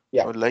 I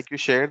Yeah. would like you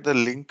share the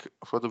link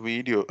for the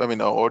video, I mean,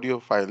 audio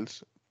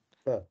files.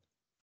 Huh.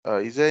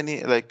 Is there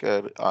any like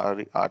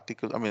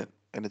article, I mean,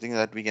 anything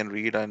that we can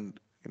read and,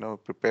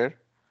 prepare?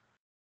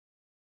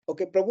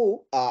 Okay,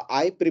 Prabhu,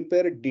 I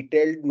prepare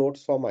detailed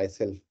notes for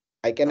myself.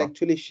 I can Oh,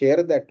 actually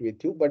share that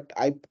with you, but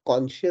I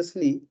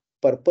consciously,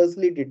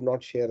 purposely did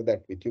not share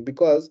that with you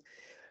because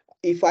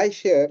if I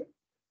share,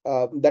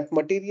 that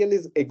material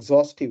is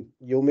exhaustive.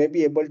 You may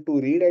be able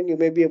to read and you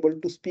may be able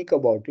to speak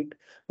about it.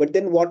 But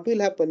then what will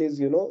happen is,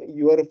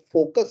 your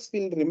focus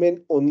will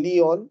remain only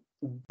on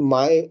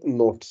my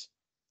notes,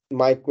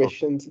 my okay.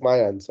 questions, my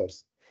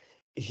answers.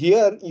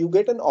 Here you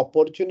get an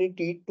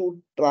opportunity to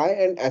try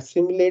and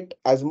assimilate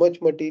as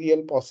much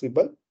material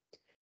possible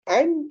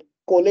and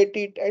collate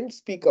it and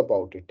speak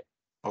about it.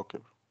 Okay.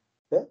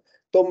 हाँ?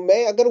 तो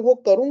मैं अगर वो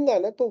करूंगा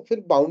ना तो फिर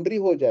boundary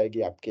हो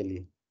जाएगी आपके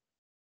लिए.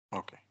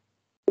 Okay.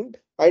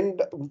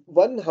 And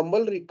one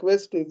humble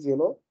request is,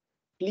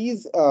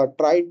 please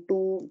try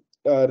to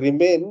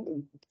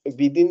remain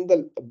within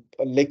the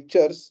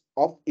lectures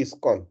of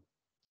ISKCON.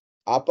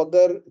 आप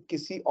अगर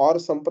किसी और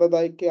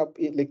संप्रदाय के आप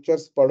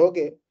लेक्चर्स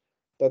पढ़ोगे,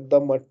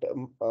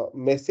 the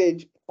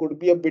message could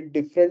be a bit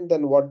different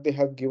than what they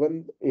have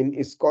given in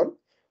ISKCON,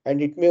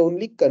 and it may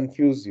only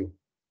confuse you.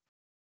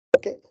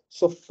 Okay,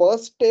 so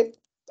first step,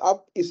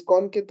 आप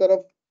ISKCON की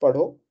तरफ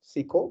पढ़ो,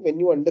 सीखो. When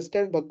you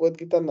understand Bhagavad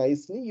Gita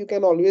nicely, you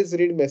can always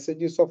read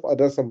messages of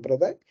other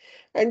sampradaya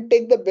and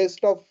take the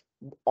best of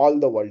all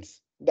the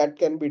worlds. That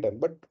can be done.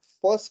 But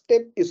first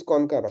step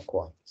ISKCON का रखो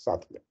आप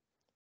साथ में.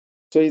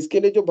 So इसके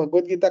लिए जो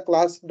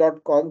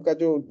bhagavadgitaclass.com का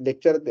जो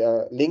लेक्चर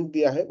लिंक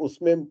दिया है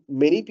उसमें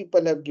many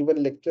people have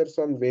given lectures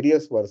on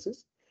various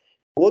verses.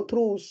 Go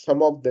through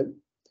some of them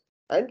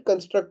and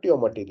construct your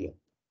material.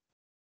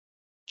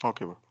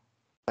 Okay, Babu.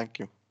 Thank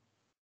you.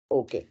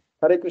 Okay.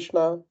 Hare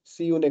Krishna.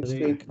 See you next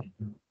Hare week.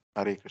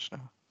 Hare Krishna.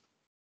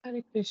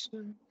 Hare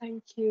Krishna.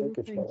 Thank Hare you.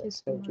 Krishna. Thank you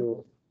so Thank much.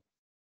 you.